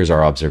saying, here's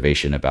our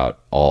observation about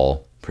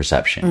all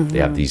perception. They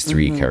have these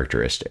three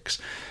characteristics.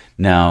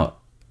 Now,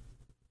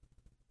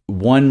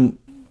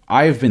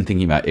 I've been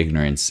thinking about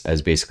ignorance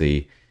as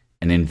basically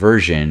an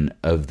inversion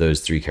of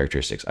those three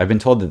characteristics. I've been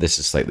told that this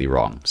is slightly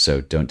wrong,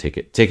 so don't take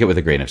it with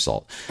a grain of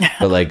salt.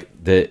 But like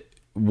the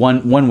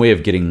one way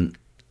of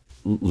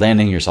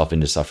landing yourself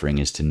into suffering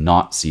is to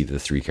not see the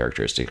three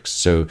characteristics.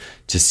 So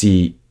to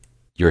see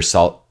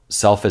yourself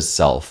as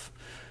self,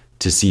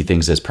 to see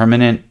things as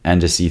permanent,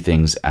 and to see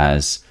things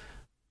as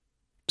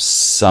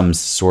some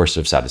source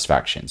of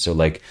satisfaction. So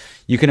like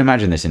you can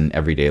imagine this in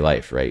everyday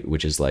life, right?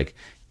 Which is like,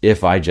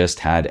 if I just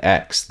had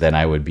X, then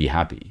I would be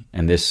happy.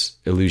 And this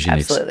illusion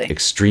is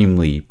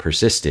extremely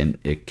persistent.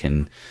 It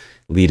can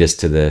lead us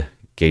to the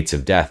gates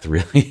of death,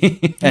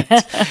 really.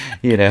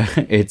 And,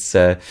 it's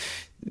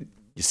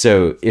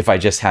so if I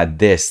just had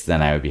this,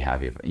 then I would be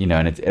happy.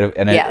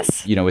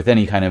 Yes. With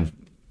any kind of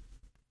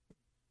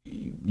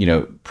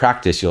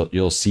practice,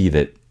 you'll see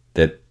that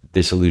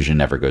this illusion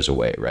never goes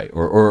away, right?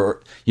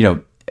 Or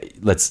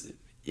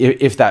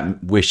if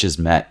that wish is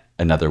met,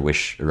 another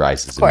wish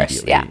arises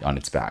immediately on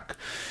its back.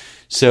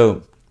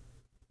 So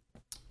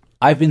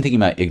I've been thinking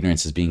about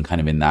ignorance as being kind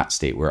of in that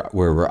state where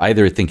we're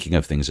either thinking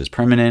of things as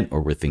permanent,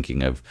 or we're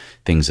thinking of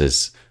things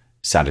as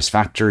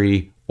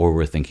satisfactory, or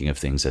we're thinking of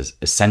things as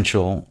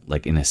essential,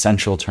 like in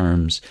essential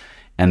terms,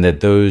 and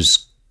that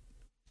those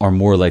are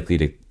more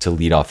likely to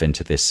lead off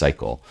into this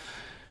cycle.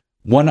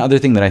 One other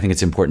thing that I think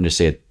it's important to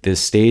say at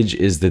this stage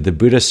is that the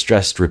Buddha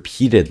stressed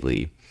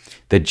repeatedly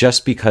that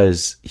just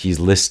because he's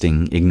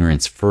listing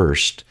ignorance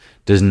first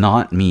does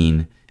not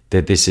mean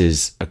that this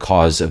is a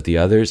cause of the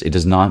others. It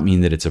does not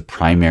mean that it's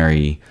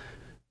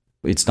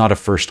not a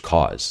first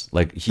cause.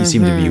 Like he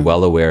seemed to be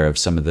well aware of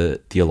some of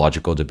the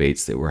theological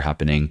debates that were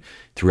happening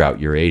throughout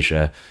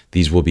Eurasia.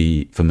 These will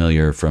be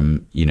familiar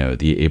from,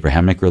 the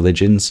Abrahamic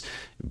religions,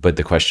 but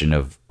the question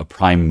of a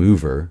prime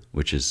mover,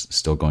 which is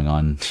still going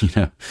on,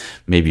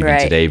 maybe even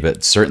today,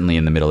 but certainly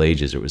in the Middle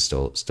Ages, it was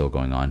still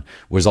going on,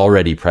 was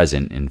already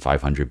present in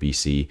 500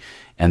 BC.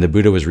 And the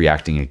Buddha was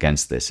reacting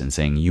against this and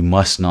saying, you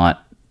must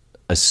not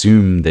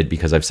assume that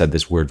because I've said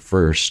this word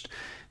first,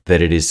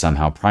 that it is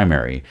somehow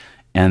primary.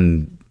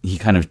 And he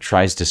kind of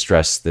tries to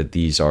stress that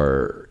these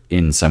are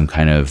in some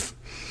kind of,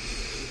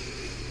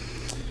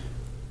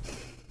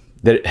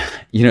 that,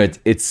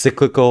 it's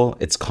cyclical,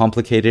 it's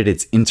complicated,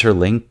 it's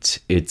interlinked.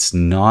 It's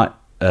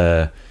not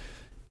a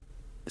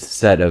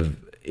set of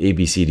A,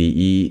 B, C, D,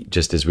 E,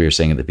 just as we were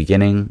saying at the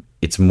beginning.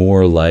 It's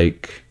more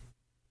like,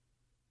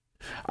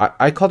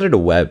 I called it a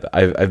web.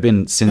 I've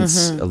been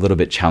since a little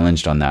bit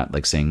challenged on that,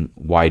 like saying,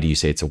 why do you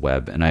say it's a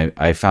web? And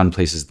I found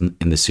places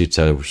in the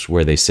suttas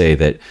where they say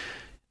that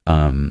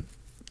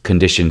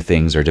conditioned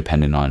things are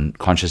dependent on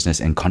consciousness,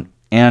 and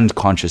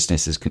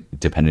consciousness is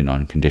dependent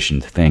on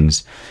conditioned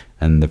things.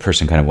 And the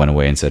person kind of went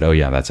away and said, oh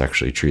yeah, that's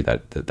actually true.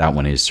 That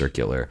one is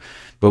circular.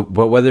 But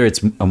whether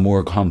it's a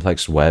more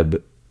complex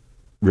web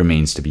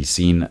remains to be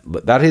seen.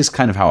 That is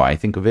kind of how I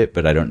think of it,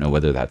 but I don't know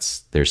whether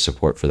there's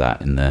support for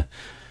that in the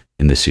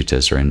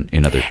suttas or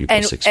in other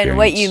people's experience. And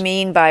what you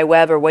mean by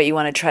web, or what you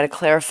want to try to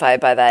clarify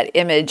by that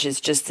image,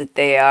 is just that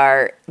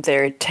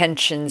their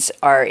tensions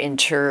are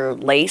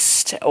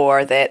interlaced,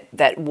 or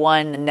that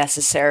one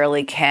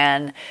necessarily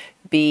can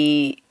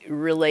be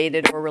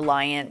related or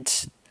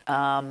reliant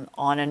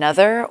on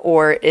another,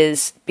 or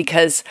is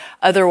because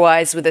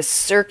otherwise with a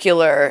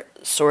circular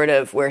sort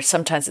of where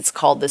sometimes it's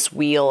called this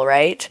wheel,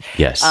 right?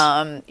 Yes.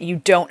 You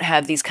don't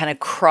have these kind of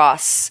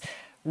cross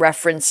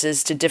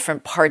references to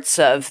different parts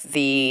of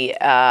the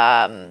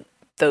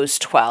those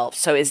 12.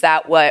 So is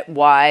that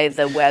why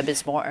the web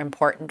is more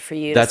important for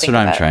you? That's what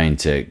I'm trying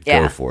to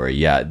go for.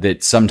 Yeah,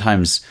 that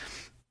sometimes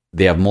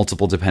they have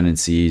multiple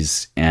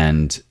dependencies,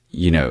 and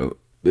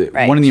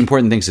one of the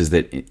important things is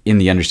that in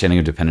the understanding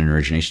of dependent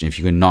origination, if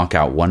you can knock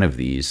out one of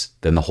these,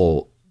 then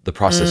the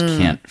process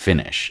can't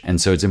finish.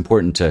 And so it's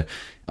important to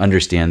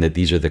understand that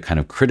these are the kind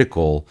of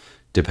critical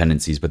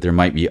dependencies, but there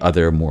might be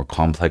other more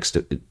complex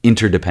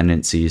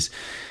interdependencies.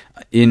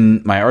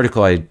 In my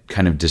article, I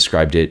kind of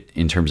described it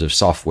in terms of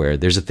software.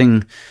 There's a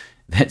thing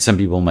that some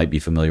people might be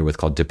familiar with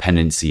called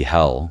dependency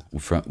hell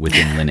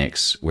within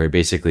Linux, where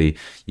basically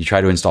you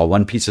try to install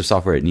one piece of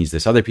software, it needs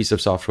this other piece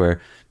of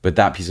software, but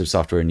that piece of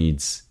software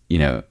needs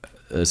a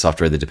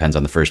software that depends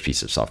on the first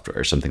piece of software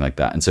or something like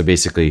that. And so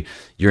basically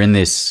you're in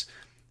this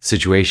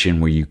situation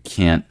where you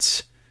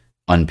can't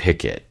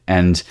unpick it.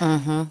 And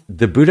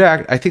the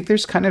Buddha, I think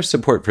there's kind of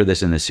support for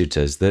this in the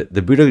suttas.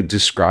 The Buddha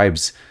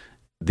describes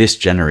this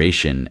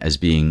generation as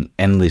being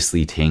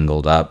endlessly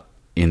tangled up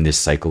in this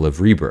cycle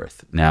of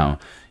rebirth. Now,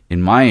 in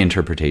my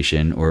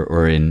interpretation,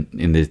 or in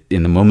the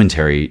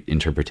momentary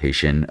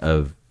interpretation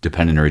of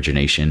dependent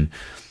origination,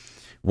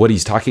 what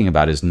he's talking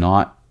about is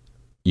not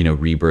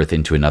rebirth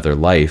into another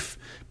life,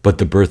 but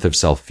the birth of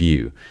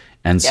self-view.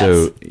 And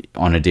so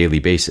on a daily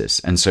basis.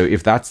 And so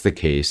if that's the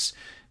case,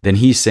 then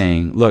he's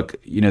saying,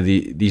 look,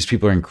 these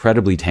people are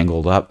incredibly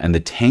tangled up, and the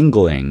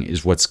tangling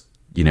is what's,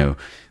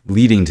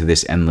 leading to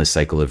this endless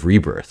cycle of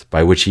rebirth,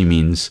 by which he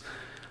means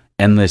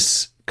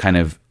endless kind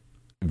of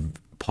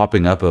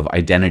popping up of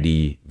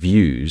identity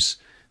views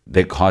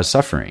that cause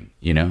suffering,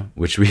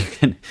 which we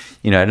can,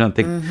 I don't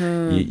think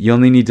you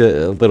only need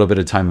a little bit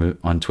of time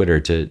on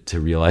Twitter to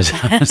realize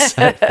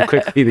how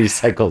quickly these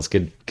cycles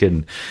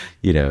can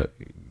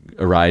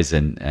arise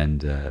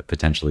and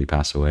potentially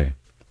pass away.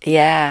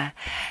 Yeah.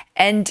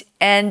 And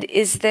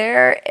is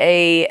there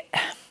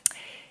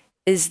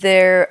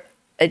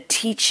a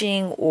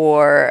teaching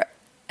or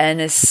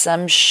an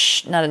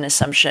assumption, not an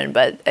assumption,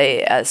 but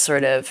a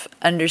sort of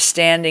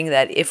understanding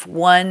that if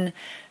one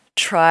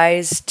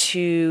tries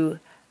to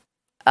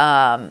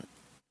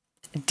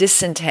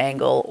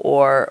disentangle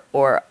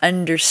or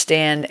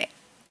understand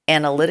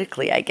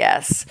analytically, I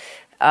guess,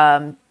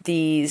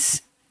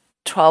 these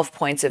 12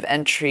 points of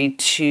entry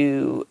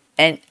to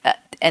an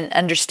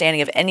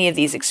understanding of any of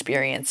these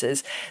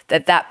experiences,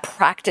 that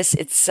practice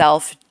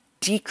itself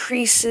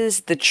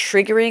decreases the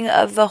triggering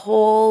of the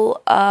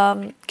whole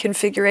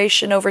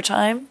configuration over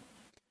time?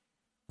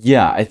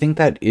 Yeah, I think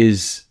that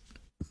is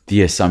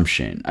the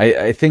assumption.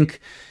 I think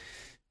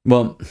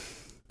the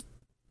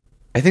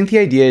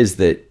idea is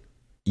that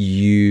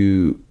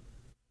you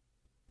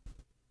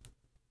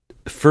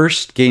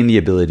first gain the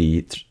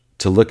ability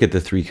to look at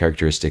the three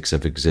characteristics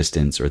of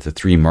existence, or the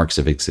three marks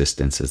of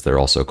existence, as they're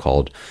also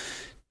called,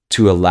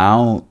 to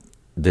allow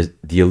the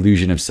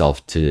illusion of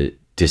self to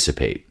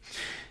dissipate.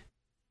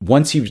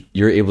 Once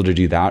you're able to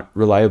do that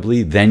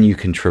reliably, then you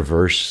can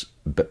traverse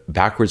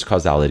backwards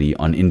causality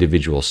on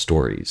individual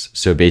stories.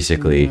 So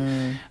basically,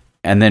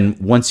 and then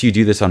once you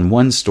do this on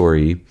one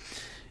story,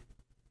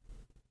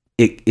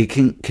 it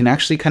can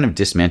actually kind of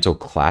dismantle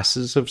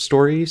classes of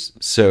stories.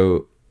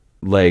 So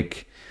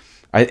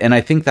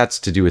I think that's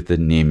to do with the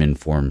name and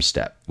form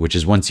step, which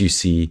is once you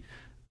see,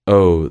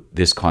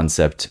 this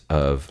concept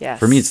of,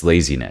 for me, it's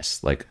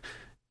laziness. Like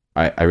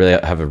I really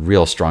have a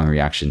real strong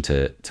reaction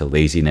to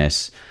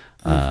laziness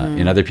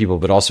in other people,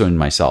 but also in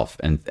myself.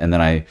 And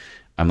then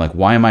I'm like,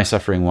 why am I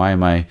suffering? Why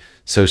am I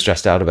so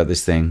stressed out about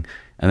this thing?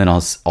 And then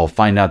I'll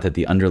find out that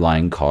the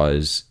underlying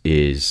cause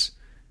is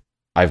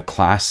I've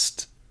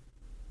classed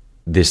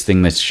this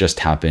thing that's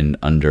just happened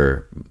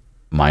under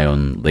my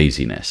own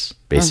laziness,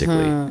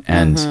 basically.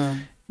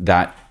 And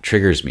that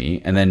triggers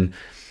me. And then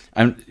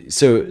I'm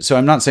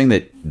not saying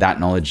that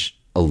knowledge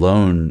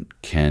alone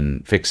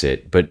can fix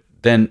it, but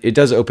then it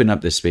does open up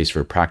this space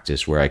for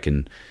practice where I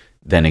can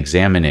then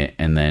examine it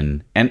and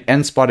then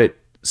and spot it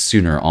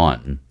sooner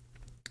on.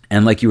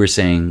 And like you were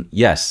saying,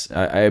 yes,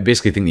 I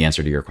basically think the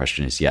answer to your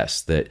question is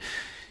yes, that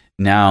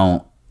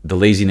now the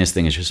laziness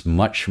thing is just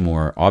much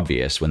more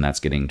obvious when that's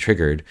getting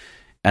triggered.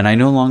 And I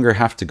no longer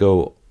have to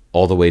go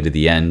all the way to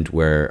the end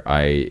where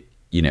I,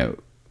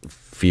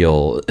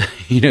 feel,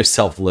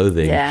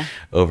 self-loathing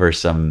over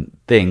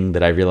something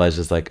that I realize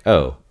is like,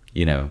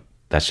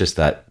 that's just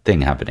that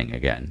thing happening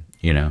again,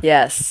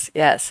 Yes.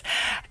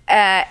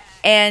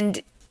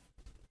 And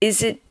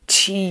is it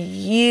to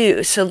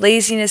you? So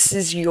laziness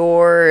is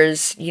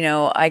yours.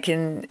 I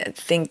can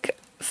think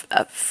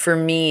for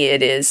me,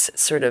 it is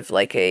sort of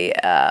like a,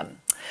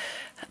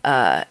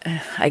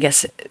 I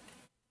guess,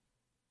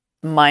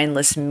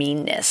 mindless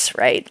meanness,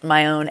 right?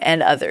 My own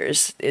and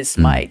others is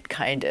my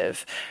kind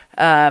of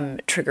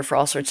trigger for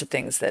all sorts of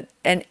things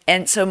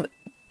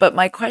but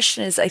my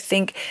question is, I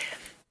think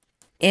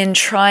in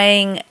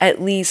trying,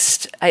 at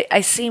least,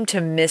 I seem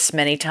to miss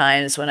many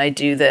times when I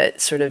do the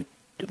sort of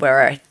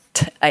where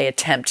I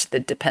attempt the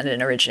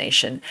dependent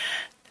origination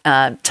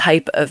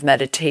type of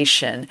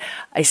meditation.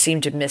 I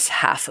seem to miss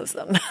half of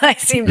them. I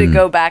seem to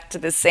go back to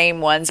the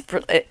same ones.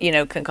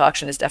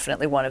 Concoction is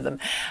definitely one of them,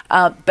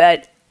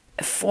 but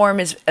form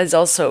is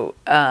also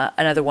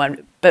another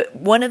one. But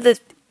one of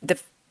the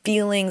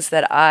feelings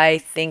that I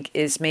think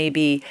is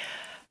maybe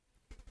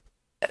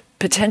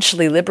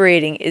potentially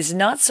liberating is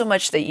not so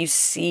much that you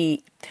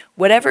see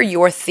whatever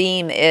your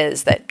theme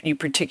is that you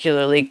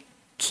particularly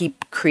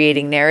keep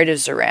creating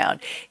narratives around.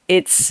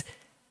 It's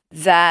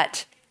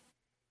that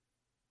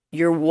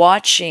you're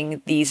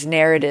watching these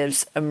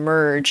narratives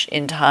emerge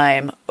in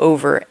time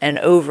over and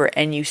over,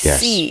 and you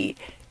see,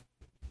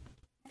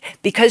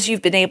 because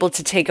you've been able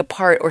to take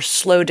apart or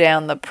slow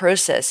down the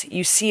process,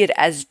 you see it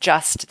as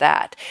just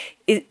that.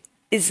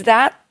 Is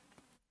that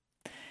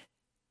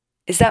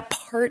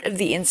part of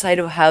the insight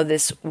of how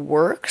this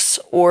works,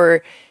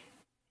 or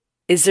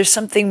is there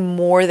something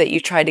more that you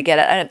try to get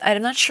at?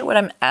 I'm not sure what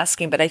I'm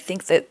asking, but I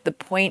think that the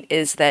point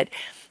is that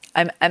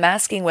I'm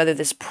asking whether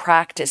this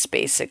practice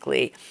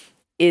basically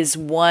is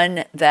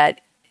one that,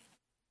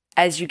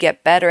 as you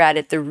get better at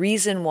it, the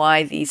reason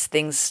why these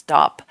things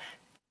stop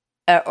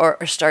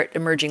or start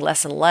emerging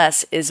less and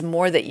less is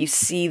more that you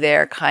see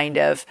they're kind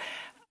of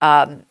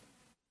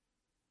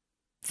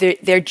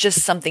they're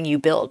just something you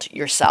build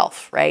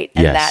yourself, right?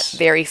 And that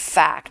very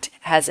fact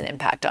has an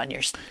impact on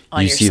your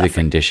you see suffering. The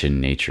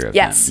conditioned nature of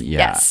them.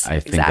 Yes, I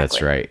think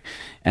that's right.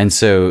 And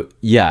so,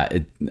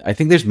 I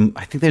think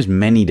there's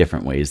many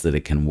different ways that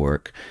it can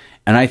work,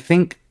 and I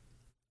think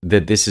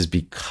that this is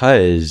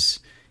because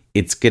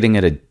it's getting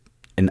at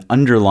an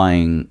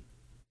underlying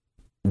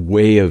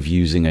way of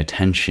using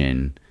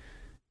attention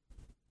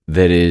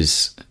that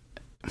is,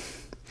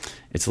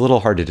 it's a little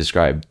hard to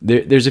describe.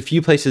 There's a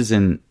few places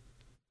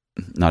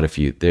not a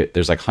few,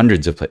 there's like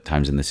hundreds of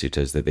times in the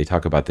suttas that they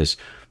talk about this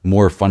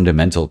more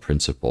fundamental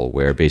principle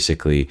where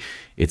basically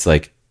it's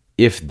like,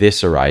 if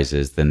this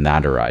arises, then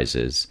that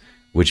arises,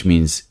 which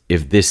means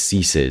if this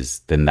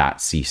ceases, then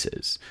that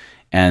ceases.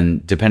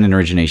 And dependent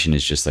origination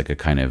is just like a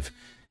kind of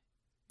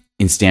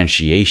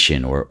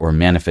instantiation or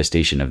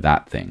manifestation of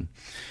that thing.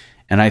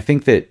 And I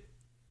think that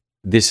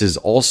this is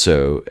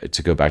also,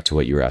 to go back to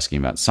what you were asking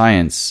about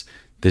science,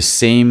 the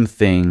same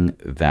thing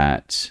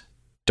that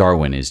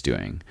Darwin is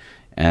doing.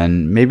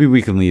 And maybe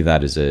we can leave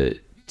that as a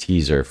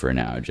teaser for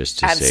now, just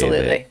to say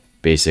that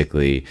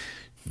basically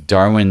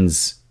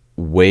Darwin's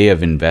way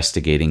of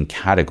investigating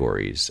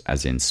categories,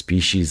 as in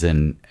species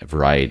and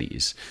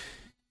varieties,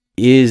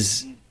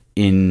 is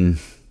in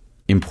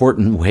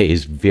important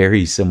ways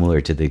very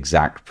similar to the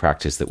exact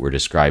practice that we're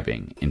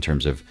describing in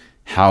terms of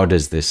how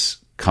does this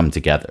come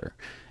together.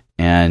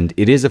 And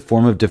it is a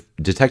form of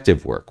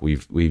detective work.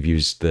 We've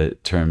used the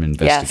term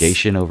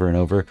investigation over and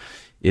over.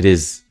 It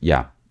is,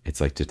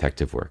 it's like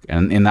detective work.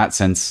 And in that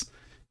sense,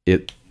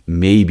 it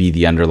may be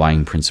the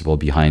underlying principle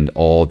behind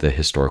all the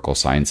historical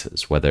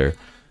sciences, whether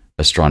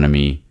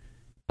astronomy,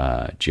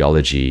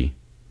 geology,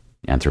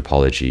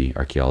 anthropology,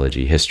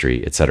 archaeology,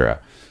 history, etc.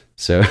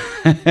 So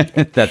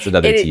that's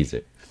another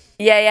teaser.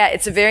 Yeah,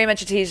 it's very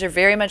much a teaser,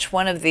 very much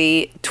one of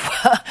the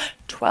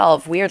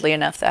 12, weirdly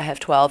enough, that I have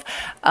 12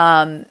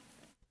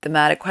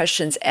 thematic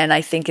questions. And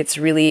I think it's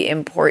really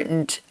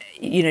important,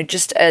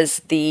 just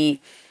as this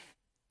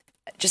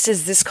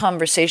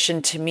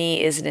conversation to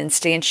me is an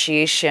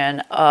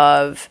instantiation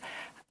of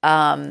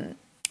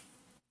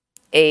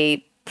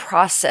a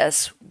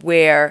process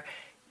where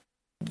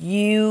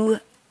you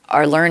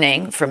are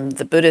learning from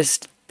the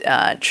Buddhist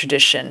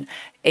tradition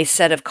a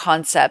set of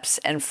concepts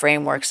and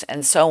frameworks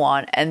and so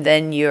on, and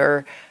then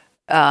you're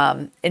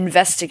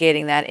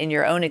investigating that in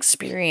your own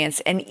experience,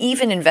 and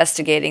even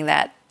investigating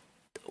that,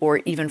 or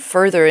even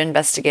further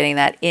investigating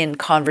that in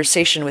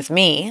conversation with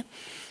me,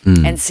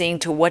 and seeing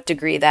to what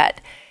degree that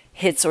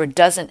hits or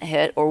doesn't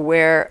hit, or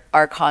where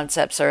our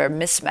concepts are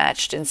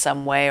mismatched in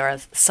some way or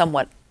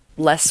somewhat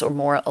less or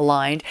more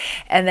aligned,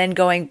 and then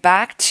going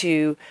back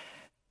to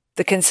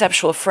the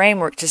conceptual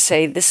framework to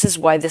say, this is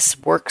why this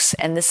works,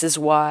 and this is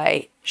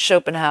why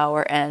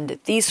Schopenhauer and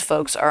these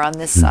folks are on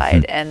this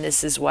side, and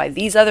this is why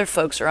these other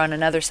folks are on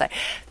another side.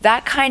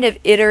 That kind of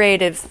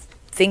iterative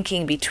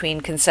thinking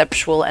between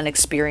conceptual and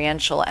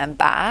experiential and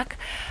back,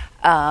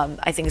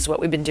 I think is what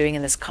we've been doing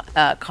in this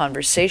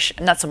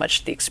conversation. Not so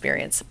much the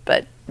experience,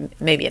 but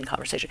maybe in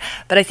conversation.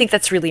 But I think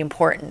that's really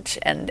important,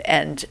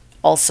 and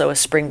also a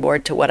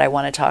springboard to what I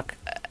want to talk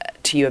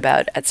to you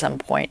about at some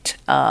point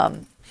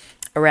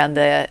around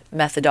the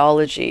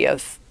methodology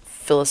of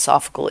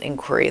philosophical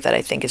inquiry that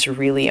I think is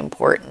really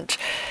important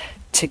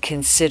to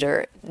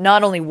consider,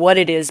 not only what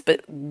it is,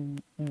 but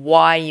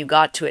why you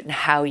got to it and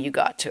how you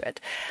got to it.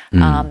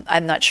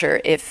 I'm not sure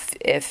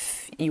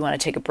if you want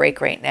to take a break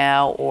right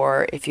now,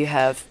 or if you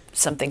have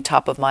something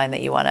top of mind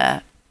that you want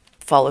to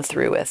follow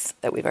through with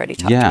that we've already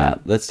talked about.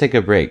 Yeah, let's take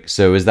a break.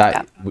 So is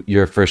that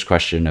your first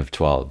question of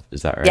 12?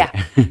 Is that right?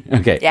 Yeah.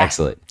 Okay,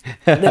 excellent.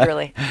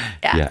 Literally.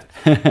 Yeah.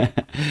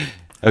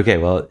 Okay,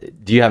 well,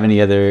 do you have any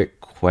other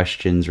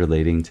questions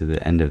relating to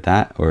the end of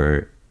that,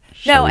 or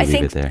No, shall we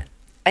leave it there?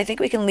 I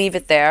think we can leave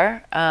it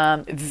there.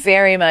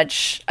 Very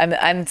much,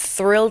 I'm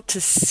thrilled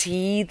to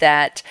see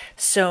that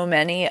so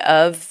many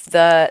of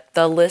the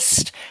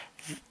list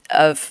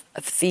of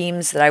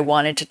themes that I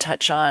wanted to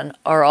touch on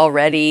are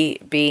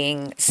already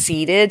being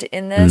seeded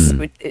in this.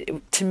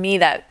 To me,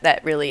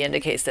 that really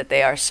indicates that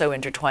they are so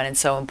intertwined and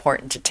so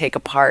important to take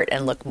apart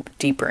and look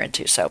deeper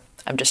into. So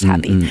I'm just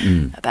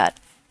happy about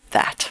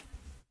that.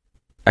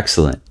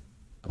 Excellent.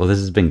 Well, this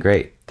has been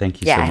great.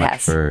 Thank you so much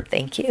for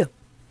Thank you.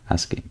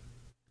 asking.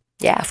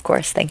 Yeah, of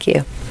course. Thank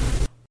you.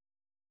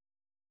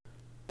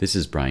 This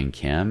is Brian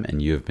Kam,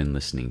 and you have been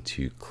listening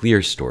to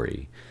Clear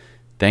Story.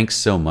 Thanks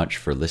so much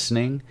for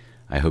listening.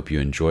 I hope you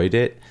enjoyed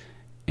it,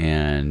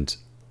 and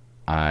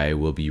I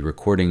will be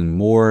recording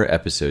more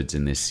episodes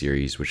in this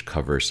series which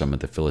cover some of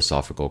the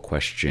philosophical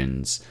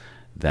questions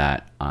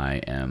that I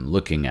am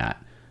looking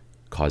at.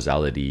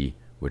 Causality,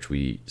 which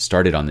we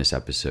started on this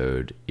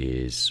episode,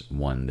 is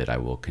one that I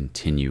will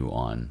continue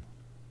on.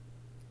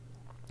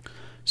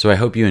 So I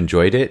hope you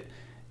enjoyed it.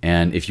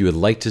 And if you would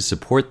like to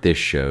support this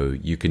show,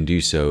 you can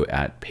do so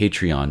at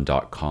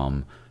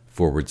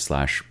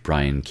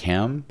patreon.com/Brian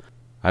Kam.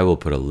 I will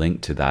put a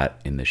link to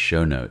that in the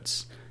show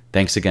notes.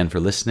 Thanks again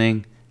for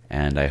listening,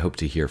 and I hope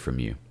to hear from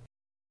you.